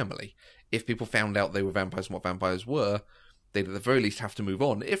his family. If people found out they were vampires and what vampires were, they'd at the very least have to move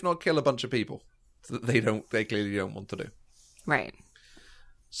on, if not kill a bunch of people that they clearly don't want to do. Right.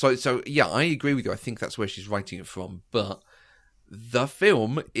 So yeah, I agree with you. I think that's where she's writing it from, but the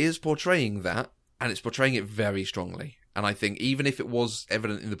film is portraying that, and it's portraying it very strongly. And I think even if it was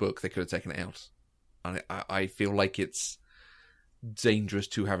evident in the book, they could have taken it out. And I feel like it's dangerous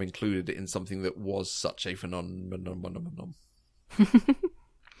to have included it in something that was such a phenomenon.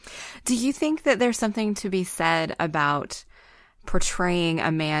 Do you think that there's something to be said about portraying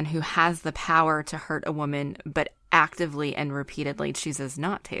a man who has the power to hurt a woman, but actively and repeatedly chooses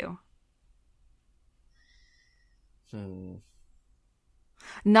not to?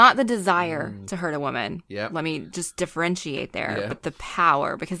 Not the desire to hurt a woman. Yeah. Let me just differentiate there. Yeah. But the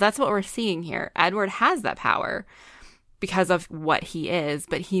power, because that's what we're seeing here. Edward has that power. because of what he is,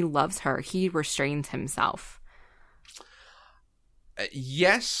 but he loves her. He restrains himself.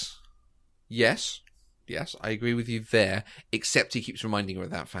 Yes, I agree with you there, except he keeps reminding her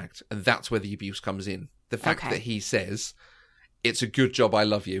of that fact, and that's where the abuse comes in. The fact that he says, it's a good job I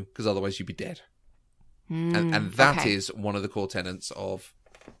love you, because otherwise you'd be dead. And that is one of the core tenets of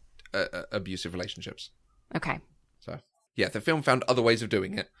abusive relationships. Okay. So, yeah, the film found other ways of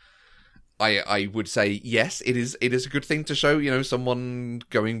doing it. I would say, yes, it is a good thing to show, someone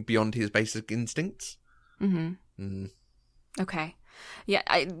going beyond his basic instincts. Okay.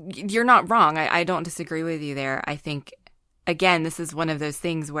 Yeah, you're not wrong. I don't disagree with you there. I think, again, this is one of those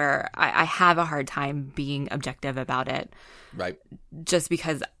things where I have a hard time being objective about it. Right. Just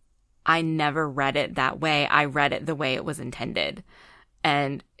because I never read it that way. I read it the way it was intended.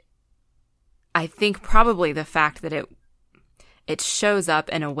 And I think probably the fact that it shows up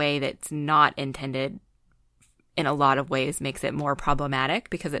in a way that's not intended in a lot of ways makes it more problematic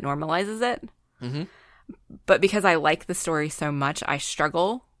because it normalizes it. Mm-hmm. But because I like the story so much, I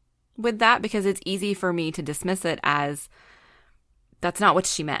struggle with that because it's easy for me to dismiss it as that's not what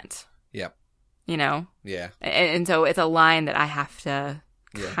she meant. Yeah. Yeah. And so it's a line that I have to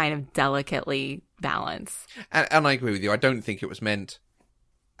kind of delicately balance. And I agree with you. I don't think it was meant.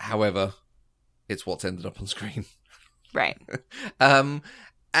 However, it's what's ended up on screen. Right. And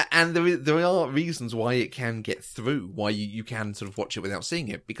there are reasons why it can get through, why you can sort of watch it without seeing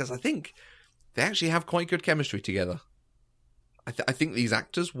it, because I think they actually have quite good chemistry together. I think these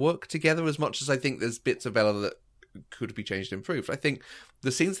actors work together as much as I think there's bits of Bella that could be changed and improved. I think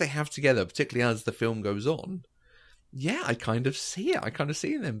the scenes they have together, particularly as the film goes on, I kind of see it. I kind of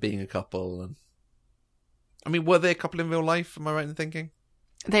see them being a couple. And I mean, were they a couple in real life? Am I right in thinking?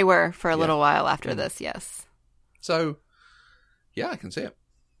 They were for a little while after this, yes. So, I can see it.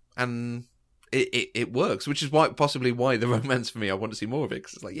 And it works, which is possibly why the romance for me, I want to see more of it.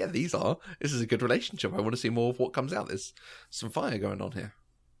 Because it's like, this is a good relationship. I want to see more of what comes out. There's some fire going on here.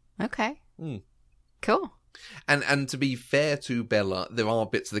 Okay. Cool. And to be fair to Bella, there are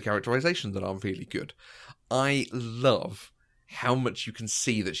bits of the characterization that are really good. I love how much you can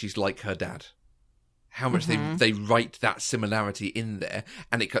see that she's like her dad. How much they write that similarity in there.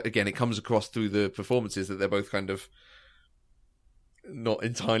 And it comes across through the performances that they're both kind of not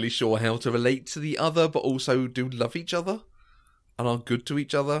entirely sure how to relate to the other, but also do love each other and are good to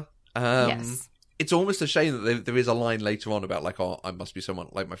each other. Yes. It's almost a shame that there is a line later on about I must be someone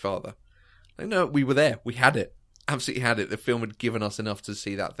like my father. No, we were there. We had it. Absolutely had it. The film had given us enough to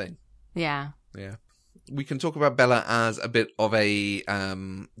see that thing. Yeah. Yeah. We can talk about Bella as a bit of a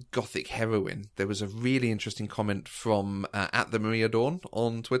gothic heroine. There was a really interesting comment from at the Maria Dawn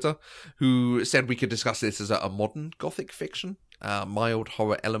on Twitter, who said we could discuss this as a modern gothic fiction, mild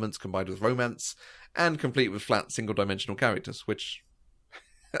horror elements combined with romance, and complete with flat single-dimensional characters, which,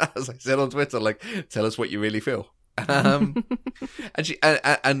 as I said on Twitter, tell us what you really feel. And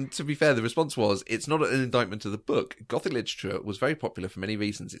to be fair, the response was, it's not an indictment of the book. Gothic literature was very popular for many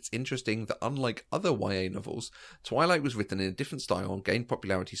reasons. It's interesting that unlike other YA novels, Twilight was written in a different style and gained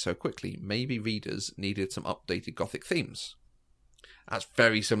popularity so quickly. Maybe readers needed some updated Gothic themes. That's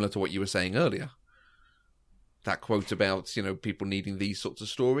very similar to what you were saying earlier. That quote about, people needing these sorts of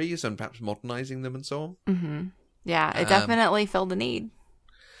stories and perhaps modernizing them and so on. Mm-hmm. Yeah, it definitely filled a need.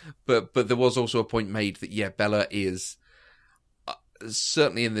 But there was also a point made that, Bella is,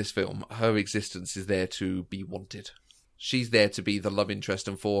 certainly in this film, her existence is there to be wanted. She's there to be the love interest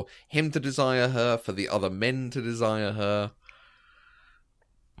and for him to desire her, for the other men to desire her.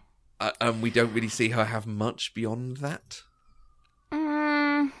 And we don't really see her have much beyond that.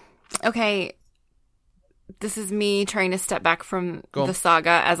 Okay. This is me trying to step back from the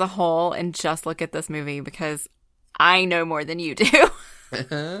saga as a whole and just look at this movie because I know more than you do.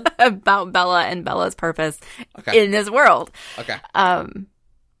 About Bella and Bella's purpose in this world. Okay.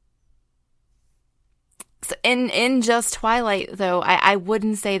 So in just Twilight, though, I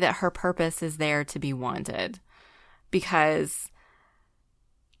wouldn't say that her purpose is there to be wanted, because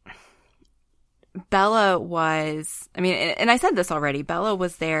Bella was, and I said this already, Bella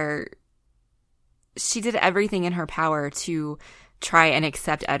was there. She did everything in her power to try and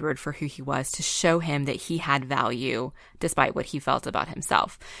accept Edward for who he was, to show him that he had value despite what he felt about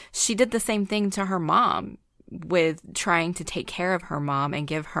himself. She did the same thing to her mom with trying to take care of her mom and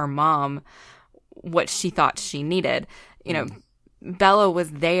give her mom what she thought she needed. Bella was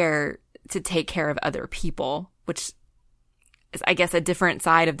there to take care of other people, which is, I guess, a different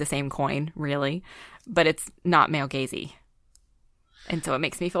side of the same coin, really, but it's not male gazy. And so it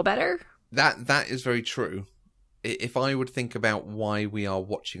makes me feel better. That is very true. If I would think about why we are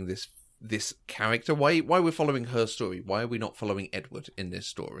watching this this character. Why we're following her story? Why are we not following Edward in this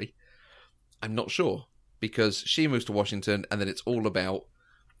story? I'm not sure, because she moves to Washington, and then it's all about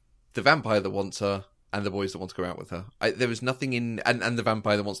the vampire that wants her and the boys that want to go out with her. There is nothing in... And the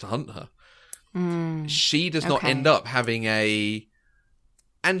vampire that wants to hunt her. She does not end up having a...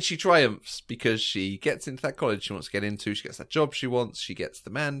 And she triumphs because she gets into that college she wants to get into. She gets that job she wants. She gets the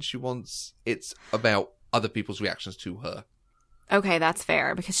man she wants. It's about other people's reactions to her. Okay, that's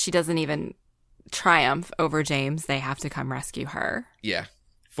fair, because she doesn't even triumph over James. They have to come rescue her. Yeah.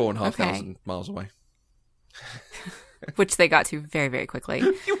 4,500 miles away. Which they got to very, very quickly.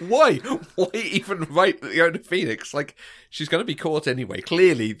 Why? Why even write that you're in Phoenix? Like, she's going to be caught anyway.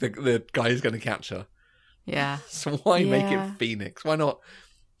 Clearly, the guy is going to catch her. Yeah. So why make it Phoenix? Why not?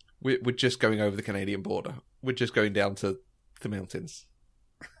 We're just going over the Canadian border. We're just going down to the mountains.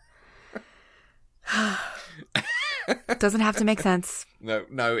 Doesn't have to make sense.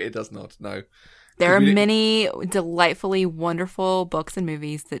 No, it does not. No. There are many delightfully wonderful books and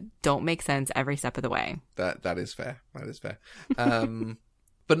movies that don't make sense every step of the way. That is fair. That is fair.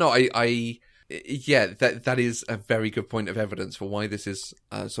 But no, yeah, that is a very good point of evidence for why this is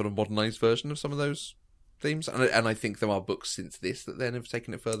a sort of modernized version of some of those themes. And I think there are books since this that then have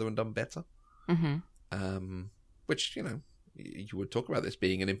taken it further and done better. Mm-hmm. Which, you know, you would talk about this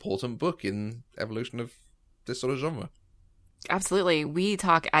being an important book in evolution of this sort of genre. Absolutely. We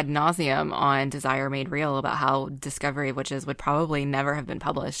talk ad nauseum on Desire Made Real about how Discovery of Witches would probably never have been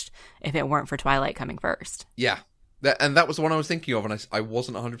published if it weren't for Twilight coming first. Yeah. That was the one I was thinking of, and I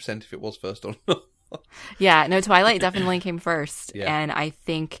wasn't 100% if it was first or not. Yeah, no, Twilight definitely came first. Yeah. And I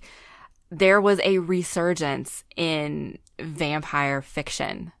think there was a resurgence in vampire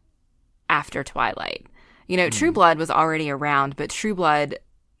fiction after Twilight. You know, True Blood was already around, but True Blood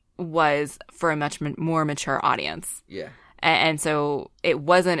was for a much more mature audience. Yeah. And so it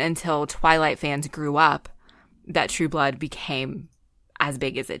wasn't until Twilight fans grew up that True Blood became as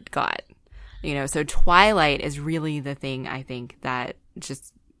big as it got. You know, so Twilight is really the thing, I think, that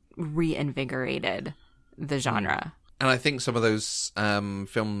just reinvigorated the genre. And I think some of those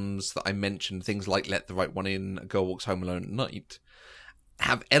films that I mentioned, things like Let the Right One In, A Girl Walks Home Alone at Night,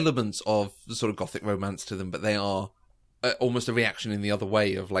 have elements of the sort of gothic romance to them, but they are almost a reaction in the other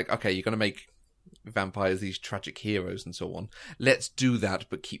way of like, okay, you're going to make vampires these tragic heroes and so on. Let's do that,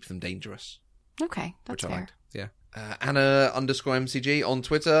 but keep them dangerous. Okay, that's fair. Liked. Yeah. Anna_MCG on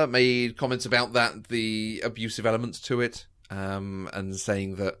Twitter made comments about that, the abusive elements to it, and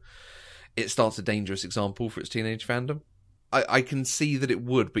saying that it starts a dangerous example for its teenage fandom. I can see that it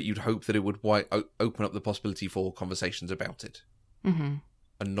would, but you'd hope that it would open up the possibility for conversations about it. Mm-hmm.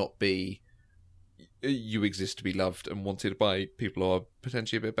 And not be, you exist to be loved and wanted by people who are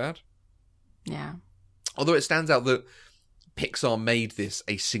potentially a bit bad. Yeah. Although it stands out that Pixar made this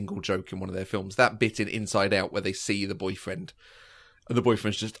a single joke in one of their films. That bit in Inside Out where they see the boyfriend, and the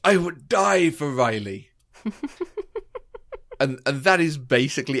boyfriend's just, I would die for Riley. and that is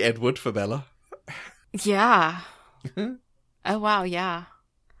basically Edward for Bella. Yeah. Oh, wow, yeah.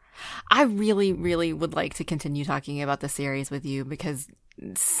 I really, really would like to continue talking about the series with you, because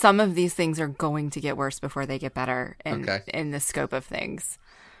some of these things are going to get worse before they get better in the scope of things.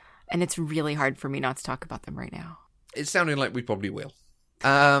 And it's really hard for me not to talk about them right now. It's sounding like we probably will.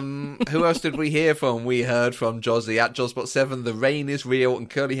 Who else did we hear from? We heard from Jozzy at Jozbot7. The rain is real and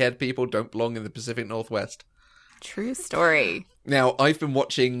curly-haired people don't belong in the Pacific Northwest. True story. Now, I've been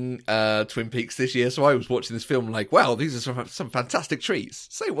watching Twin Peaks this year, so I was watching this film like, wow, these are some fantastic trees.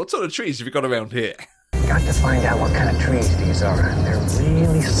 Say, what sort of trees have you got around here? Got to find out what kind of trees these are. They're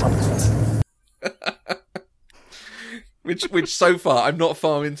really something. Which so far, I'm not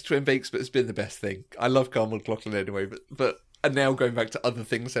far into Twin Peaks, but it's been the best thing. I love Carl McLaughlin anyway, but and now going back to other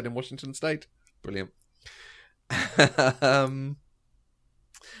things said in Washington State. Brilliant.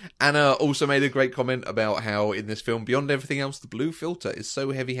 Anna also made a great comment about how in this film, beyond everything else, the blue filter is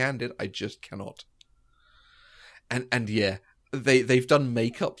so heavy-handed, I just cannot. And yeah, they've done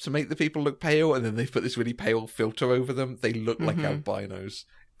makeup to make the people look pale, and then they've put this really pale filter over them. They look like albinos.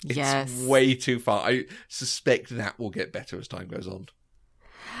 It's way too far. I suspect that will get better as time goes on.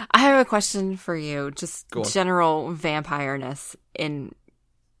 I have a question for you. Just general vampireness in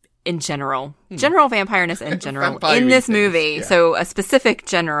general. General vampireness in general in this movie. Yeah. So a specific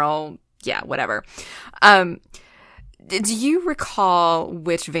general, whatever. Do you recall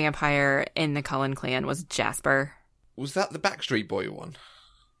which vampire in the Cullen clan was Jasper? Was that the Backstreet Boy one?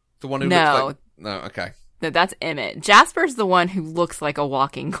 The one who No. looked like... No, okay. No, that's Emmett. Jasper's the one who looks like a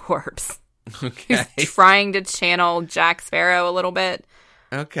walking corpse. Okay. He's trying to channel Jack Sparrow a little bit.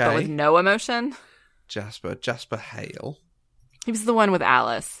 Okay. But with no emotion. Jasper Hale. He was the one with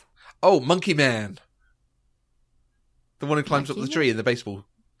Alice. Oh, Monkey Man. The one who climbs up Monkey the tree in the baseball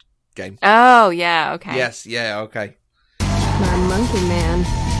game. Oh, yeah, okay. Yes, yeah, okay. My Monkey Man.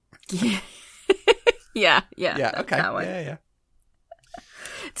 Yeah. Yeah, okay. That one. Yeah.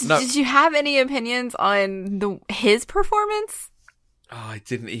 Did you have any opinions on his performance? Oh, I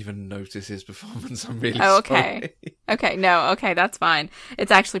didn't even notice his performance. I'm really okay. sorry. Okay, that's fine.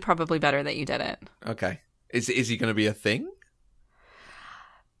 It's actually probably better that you didn't. Okay. Is he going to be a thing?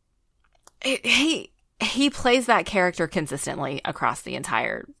 He plays that character consistently across the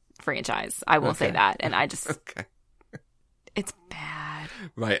entire franchise. I will say that. And I just... Okay. It's bad.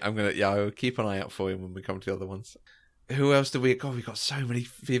 Right, I'll keep an eye out for him when we come to the other ones. Who else did we... God, we got so many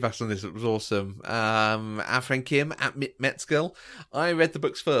feedbacks on this. It was awesome. Our friend Kim at Metzgill. I read the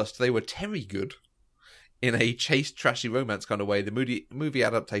books first. They were terry good. In a chaste, trashy romance kind of way, the movie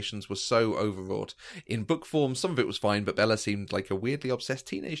adaptations were so overwrought. In book form, some of it was fine, but Bella seemed like a weirdly obsessed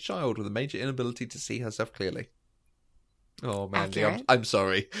teenage child with a major inability to see herself clearly. Oh, Mandy, I'm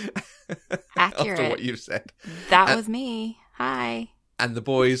sorry. Accurate. After what you said. That was me. Hi. And the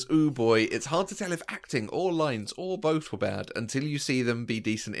boys, ooh boy, it's hard to tell if acting or lines or both were bad until you see them be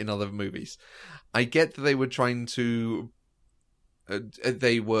decent in other movies. I get that they were trying to...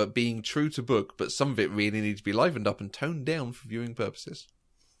 they were being true to book, but some of it really needs to be livened up and toned down for viewing purposes.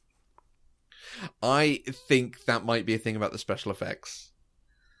 I think that might be a thing about the special effects,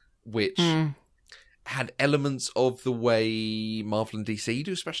 which had elements of the way Marvel and DC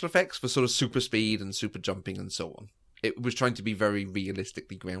do special effects for sort of super speed and super jumping and so on. It was trying to be very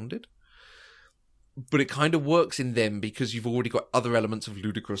realistically grounded. But it kind of works in them because you've already got other elements of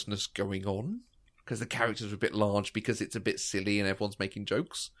ludicrousness going on. Because the characters are a bit large, because it's a bit silly and everyone's making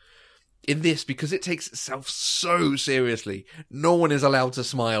jokes. In this, because it takes itself so seriously, no one is allowed to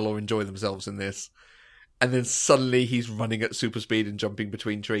smile or enjoy themselves in this. And then suddenly he's running at super speed and jumping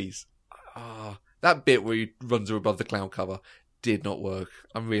between trees. That bit where he runs above the cloud cover did not work.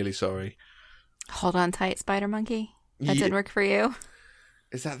 I'm really sorry. Hold on tight, Spider Monkey. That didn't work for you?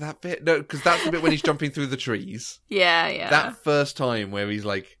 Is that bit? No, because that's the bit when he's jumping through the trees. Yeah. That first time where he's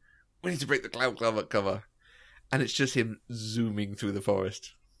like, we need to break the cloud cover. And it's just him zooming through the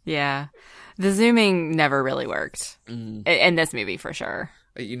forest. Yeah. The zooming never really worked. In this movie, for sure.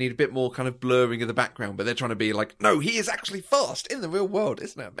 You need a bit more kind of blurring of the background, but they're trying to be like, no, he is actually fast in the real world.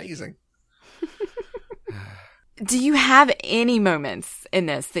 Isn't it amazing? Do you have any moments in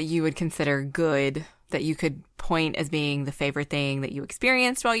this that you would consider good, that you could point as being the favorite thing that you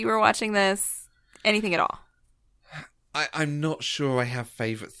experienced while you were watching this? Anything at all? I'm not sure I have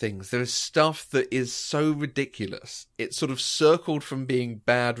favourite things. There is stuff that is so ridiculous. It's sort of circled from being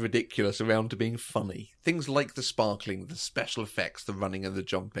bad, ridiculous, around to being funny. Things like the sparkling, the special effects, the running and the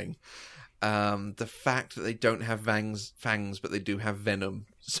jumping. The fact that they don't have fangs, but they do have venom.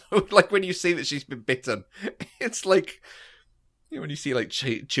 So, like, when you see that she's been bitten, it's like, you know, when you see, like,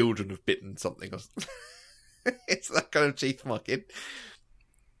 children have bitten something. Or it's that kind of teeth marking.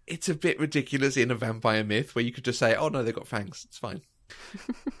 It's a bit ridiculous in a vampire myth where you could just say, oh no, they've got fangs, it's fine.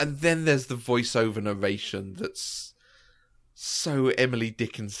 And then there's the voiceover narration that's so Emily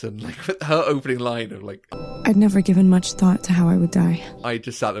Dickinson, like with her opening line of like, I'd never given much thought to how I would die. I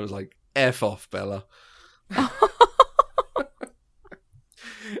just sat there and was like, F off, Bella.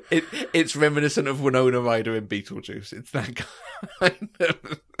 It's reminiscent of Winona Ryder in Beetlejuice. It's that kind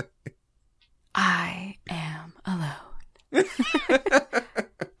of... I am alone.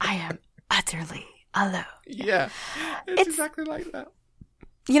 I am utterly alone. Yeah, it's exactly like that.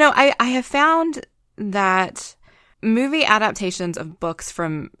 You know, I have found that movie adaptations of books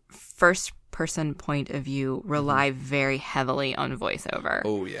from first-person point of view rely very heavily on voiceover.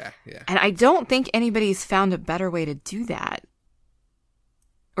 Oh, yeah. And I don't think anybody's found a better way to do that.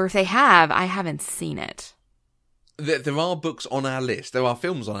 Or if they have, I haven't seen it. There are books on our list. There are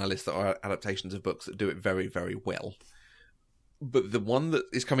films on our list that are adaptations of books that do it very, very well. But the one that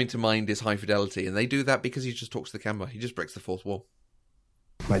is coming to mind is High Fidelity, and they do that because he just talks to the camera. He just breaks the fourth wall.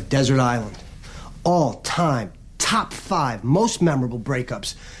 My Desert Island. All-time, top 5 most memorable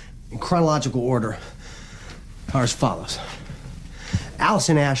breakups in chronological order are as follows.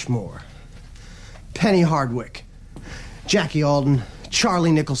 Allison Ashmore, Penny Hardwick, Jackie Alden,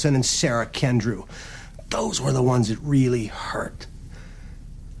 Charlie Nicholson, and Sarah Kendrew. Those were the ones that really hurt.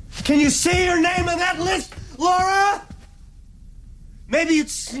 Can you see your name on that list, Laura? Maybe you'd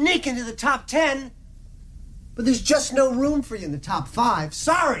sneak into the top 10, but there's just no room for you in the top 5.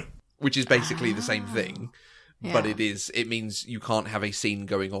 Sorry. Which is basically the same thing, but it means you can't have a scene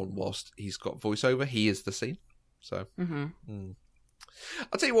going on whilst he's got voiceover. He is the scene. So,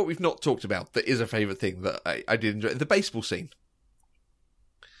 I'll tell you what we've not talked about that is a favourite thing that I did enjoy. The baseball scene.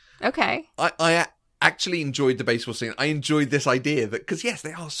 Okay. I actually enjoyed the baseball scene. I enjoyed this idea that, because yes,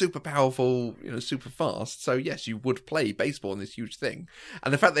 they are super powerful, super fast. So yes, you would play baseball in this huge thing.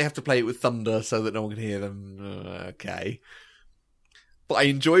 And the fact they have to play it with thunder so that no one can hear them, okay. But I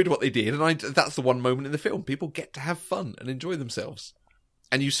enjoyed what they did, and that's the one moment in the film. People get to have fun and enjoy themselves.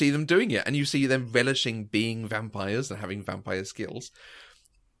 And you see them doing it, and you see them relishing being vampires and having vampire skills.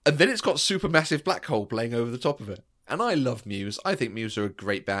 And then it's got Supermassive Black Hole playing over the top of it. And I love Muse. I think Muse are a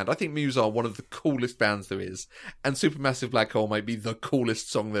great band. I think Muse are one of the coolest bands there is. And Supermassive Black Hole might be the coolest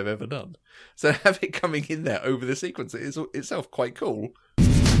song they've ever done. So have it coming in there over the sequence is itself quite cool.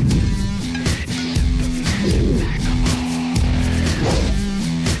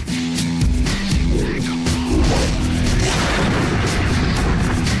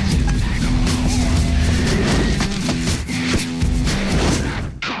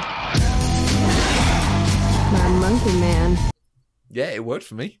 Monkey man. Yeah, it worked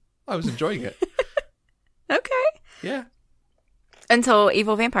for me. I was enjoying it. Okay. Yeah. Until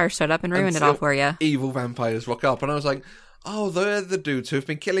evil vampires showed up and ruined it all for you. Evil vampires rock up, and I was like, oh, they're the dudes who have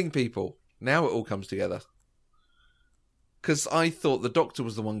been killing people. Now it all comes together. Because I thought the Doctor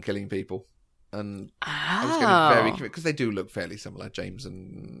was the one killing people. And I was getting very... Because they do look fairly similar, James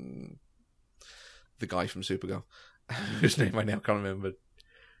and the guy from Supergirl, whose name I now can't remember.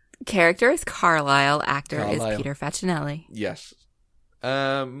 Character is Carlisle. Actor is Peter Facinelli. Yes.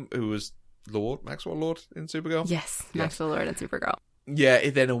 Who was Maxwell Lord in Supergirl? Yes, Maxwell Lord in Supergirl. Yeah,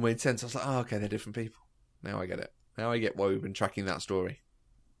 it then all made sense. I was like, oh, okay, they're different people. Now I get it. Now I get why we've been tracking that story.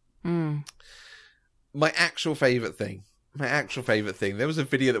 My actual favourite thing, there was a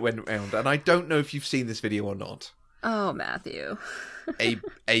video that went around, and I don't know if you've seen this video or not. Oh, Matthew.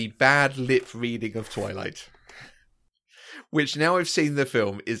 a bad lip reading of Twilight. Which, now I've seen the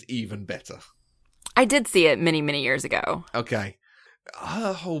film, is even better. I did see it many, many years ago. Okay.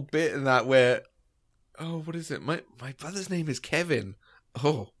 A whole bit in that where... Oh, what is it? My brother's name is Kevin.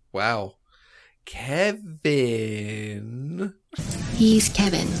 Oh, wow. Kevin. He's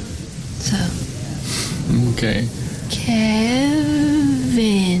Kevin. So... Okay. Kevin.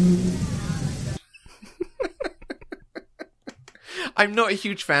 I'm not a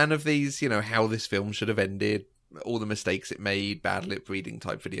huge fan of these, how this film should have ended, all the mistakes it made, bad lip reading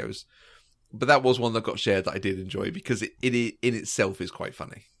type videos. But that was one that got shared that I did enjoy because it in itself is quite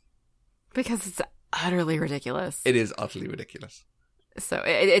funny. Because it's utterly ridiculous. It is utterly ridiculous. So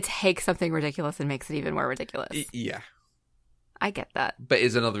it takes something ridiculous and makes it even more ridiculous. Yeah. I get that. But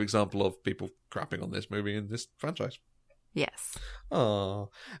it's another example of people crapping on this movie and this franchise. Yes. Oh,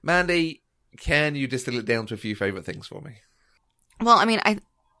 Mandy, can you distill it down to a few favourite things for me? Well, I mean, I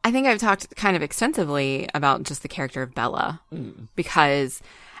think I've talked kind of extensively about just the character of Bella because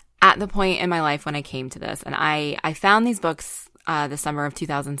at the point in my life when I came to this, and I found these books the summer of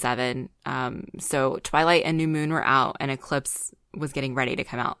 2007. So Twilight and New Moon were out, and Eclipse was getting ready to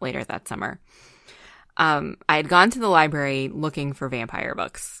come out later that summer. I had gone to the library looking for vampire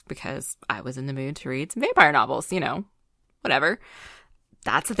books because I was in the mood to read some vampire novels, whatever.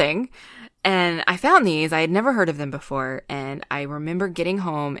 That's a thing. And I found these. I had never heard of them before. And I remember getting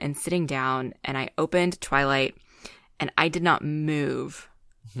home and sitting down, and I opened Twilight, and I did not move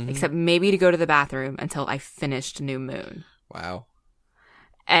except maybe to go to the bathroom until I finished New Moon. Wow.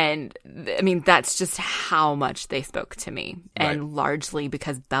 And I mean, that's just how much they spoke to me. And largely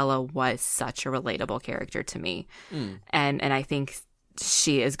because Bella was such a relatable character to me. And I think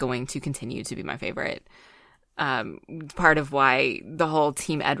she is going to continue to be my favorite. Part of why the whole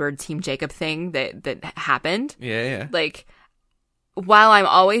Team Edward, Team Jacob thing that happened. Yeah. Like, while I'm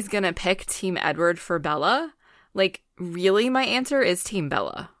always going to pick Team Edward for Bella, like, really my answer is Team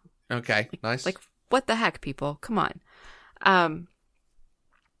Bella. Okay, nice. Like, what the heck, people? Come on.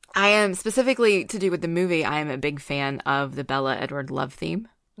 I am, specifically to do with the movie, I am a big fan of the Bella Edward love theme.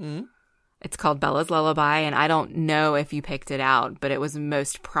 It's called Bella's Lullaby, and I don't know if you picked it out, but it was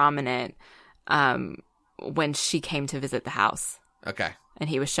most prominent when she came to visit the house. Okay. And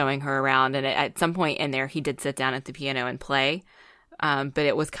he was showing her around, and at some point in there, he did sit down at the piano and play, but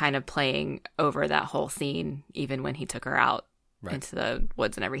it was kind of playing over that whole scene, even when he took her out into the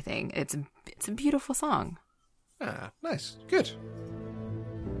woods and everything. It's a beautiful song. Ah, nice. Good.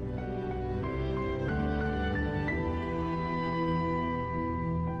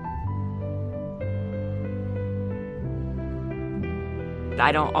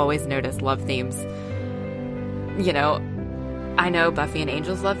 I don't always notice love themes. I know Buffy and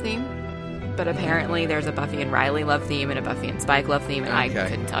Angel's love theme, but apparently there's a Buffy and Riley love theme and a Buffy and Spike love theme, and I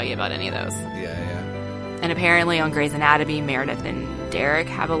couldn't tell you about any of those. Yeah. And apparently on Grey's Anatomy, Meredith and Derek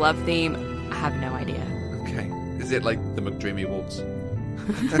have a love theme. I have no idea. Okay. Is it like the McDreamy Waltz?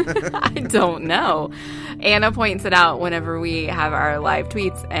 I don't know. Anna points it out whenever we have our live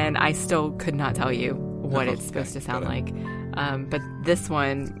tweets, and I still could not tell you what it's supposed to sound like. But this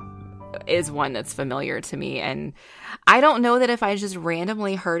one is one that's familiar to me, and I don't know that if I just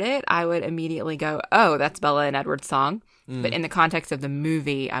randomly heard it, I would immediately go, oh, that's Bella and Edward's song. But in the context of the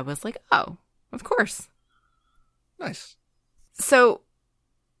movie, I was like, oh, of course. Nice. So,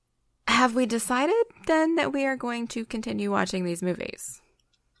 have we decided then that we are going to continue watching these movies?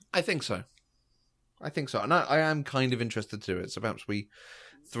 I think so. And I am kind of interested to it, so perhaps we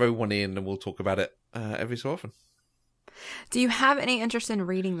throw one in and we'll talk about it every so often. Do you have any interest in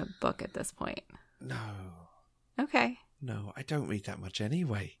reading the book at this point? No. Okay. No, I don't read that much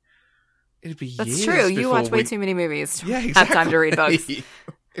anyway. It'd be That's years true. You before watch way too many movies to Yeah, exactly. have time to read books.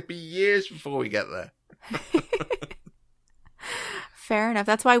 It'd be years before we get there. Fair enough.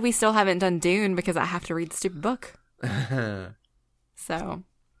 That's why we still haven't done Dune, because I have to read the stupid book. So.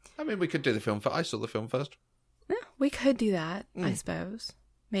 I mean, we could do the film first. I saw the film first. Yeah, we could do that, I suppose.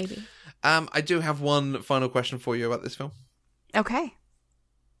 Maybe. I do have one final question for you about this film. Okay.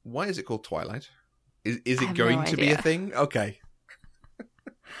 Why is it called Twilight? Is I it have going no to be idea. a thing? Okay.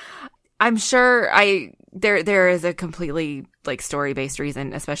 I'm sure there is a completely story-based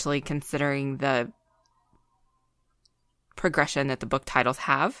reason, especially considering the progression that the book titles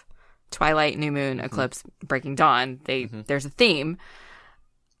have. Twilight, New Moon, Eclipse, Breaking Dawn. There's a theme.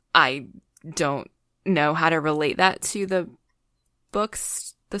 I don't know how to relate that to the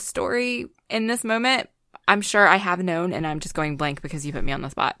books, the story in this moment. I'm sure I have known, and I'm just going blank because you put me on the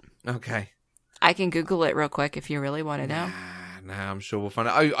spot. Okay. I can Google it real quick if you really want to know. Nah, I'm sure we'll find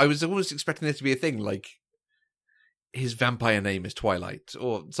out. I was almost expecting there to be a thing like his vampire name is Twilight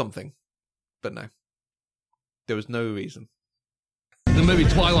or something. But no. There was no reason. The movie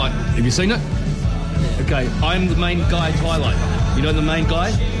Twilight. Have you seen it? Okay, I'm the main guy, Twilight. You know the main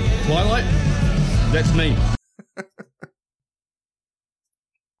guy? Twilight? That's me.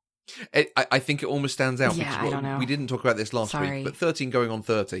 I think it almost stands out. Yeah, because I don't know. We didn't talk about this last week, but 13 Going on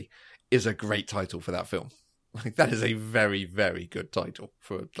 30 is a great title for that film. Like, that is a very, very good title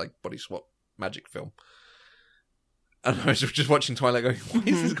for a body swap magic film. And I was just watching Twilight going, why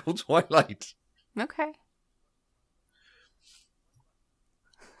is this called Twilight? Okay.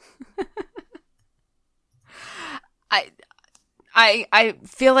 I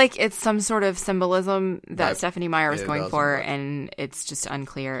feel like it's some sort of symbolism that Stephenie Meyer was going for, and it's just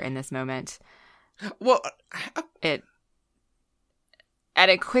unclear in this moment. Well, at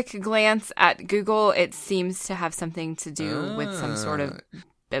a quick glance at Google, it seems to have something to do with some sort of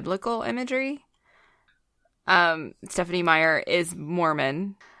biblical imagery. Stephenie Meyer is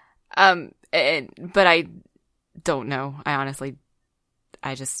Mormon, but I don't know.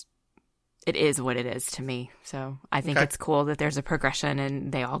 It is what it is to me. So I think it's cool that there's a progression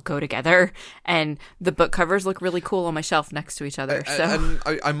and they all go together. And the book covers look really cool on my shelf next to each other. So and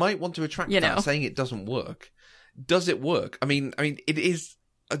I might want to retract that, saying it doesn't work. Does it work? I mean, it is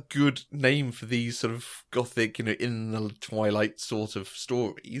a good name for these sort of gothic, in the Twilight sort of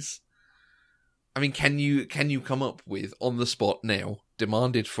stories. I mean, can you come up with, on the spot now,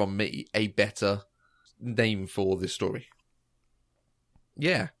 demanded from me, a better name for this story?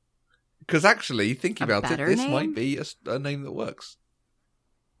 Yeah. Because actually, thinking about it, this might be a name that works.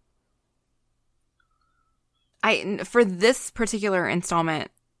 For this particular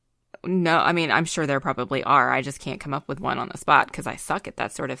installment, no, I mean, I'm sure there probably are. I just can't come up with one on the spot because I suck at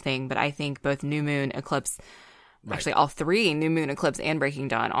that sort of thing. But I think both New Moon, Eclipse, actually all three, New Moon, Eclipse, and Breaking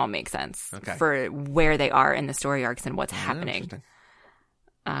Dawn, all make sense for where they are in the story arcs and what's happening.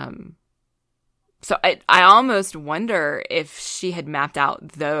 So I almost wonder if she had mapped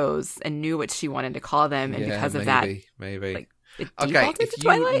out those and knew what she wanted to call them, and because of that, maybe. It Okay, if to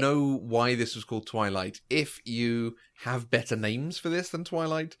Twilight? you know why this was called Twilight, if you have better names for this than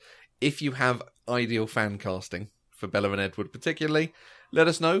Twilight, if you have ideal fan casting for Bella and Edward particularly, let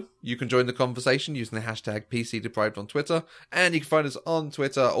us know. You can join the conversation using the hashtag PCDeprived on Twitter, and you can find us on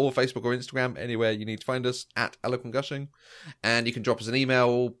Twitter or Facebook or Instagram, anywhere you need to find us, at Eloquent Gushing. And you can drop us an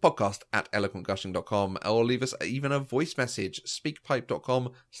email, podcast@eloquentgushing.com, or leave us even a voice message,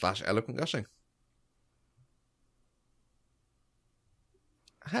 speakpipe.com/eloquentgushing.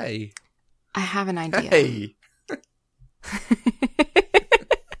 Hey. I have an idea. Hey.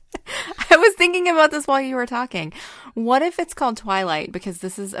 I was thinking about this while you were talking. What if it's called Twilight because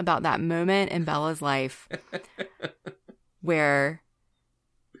this is about that moment in Bella's life where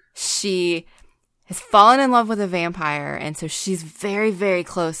she has fallen in love with a vampire, and so she's very, very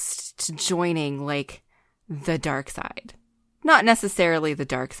close to joining, the dark side. Not necessarily the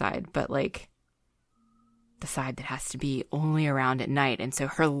dark side, but, the side that has to be only around at night. And so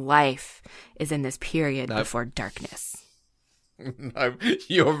her life is in this period before darkness. No,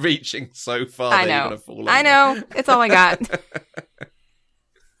 you're reaching so far. I know. You're gonna fall I know. It's all I got.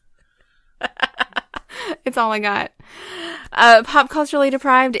 It's all I got. Pop Culturally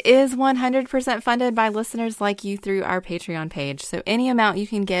Deprived is 100% funded by listeners like you through our Patreon page. So any amount you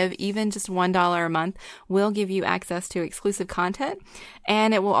can give, even just $1 a month, will give you access to exclusive content.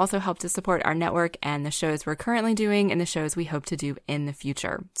 And it will also help to support our network and the shows we're currently doing and the shows we hope to do in the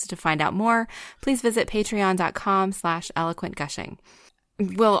future. So to find out more, please visit patreon.com/eloquentgushing.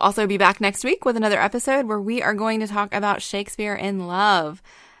 We'll also be back next week with another episode where we are going to talk about Shakespeare in Love.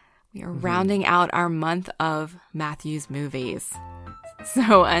 We are rounding out our month of Matthew's movies.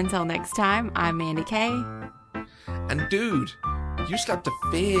 So until next time, I'm Mandy Kay. And dude, you slapped a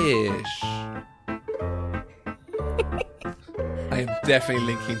fish. I am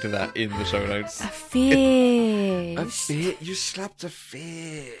definitely linking to that in the show notes. A fish. A fish. You slapped a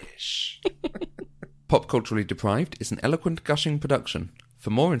fish. Pop Culturally Deprived is an Eloquent Gushing production. For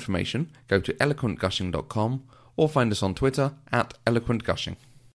more information, go to eloquentgushing.com or find us on Twitter @eloquentgushing.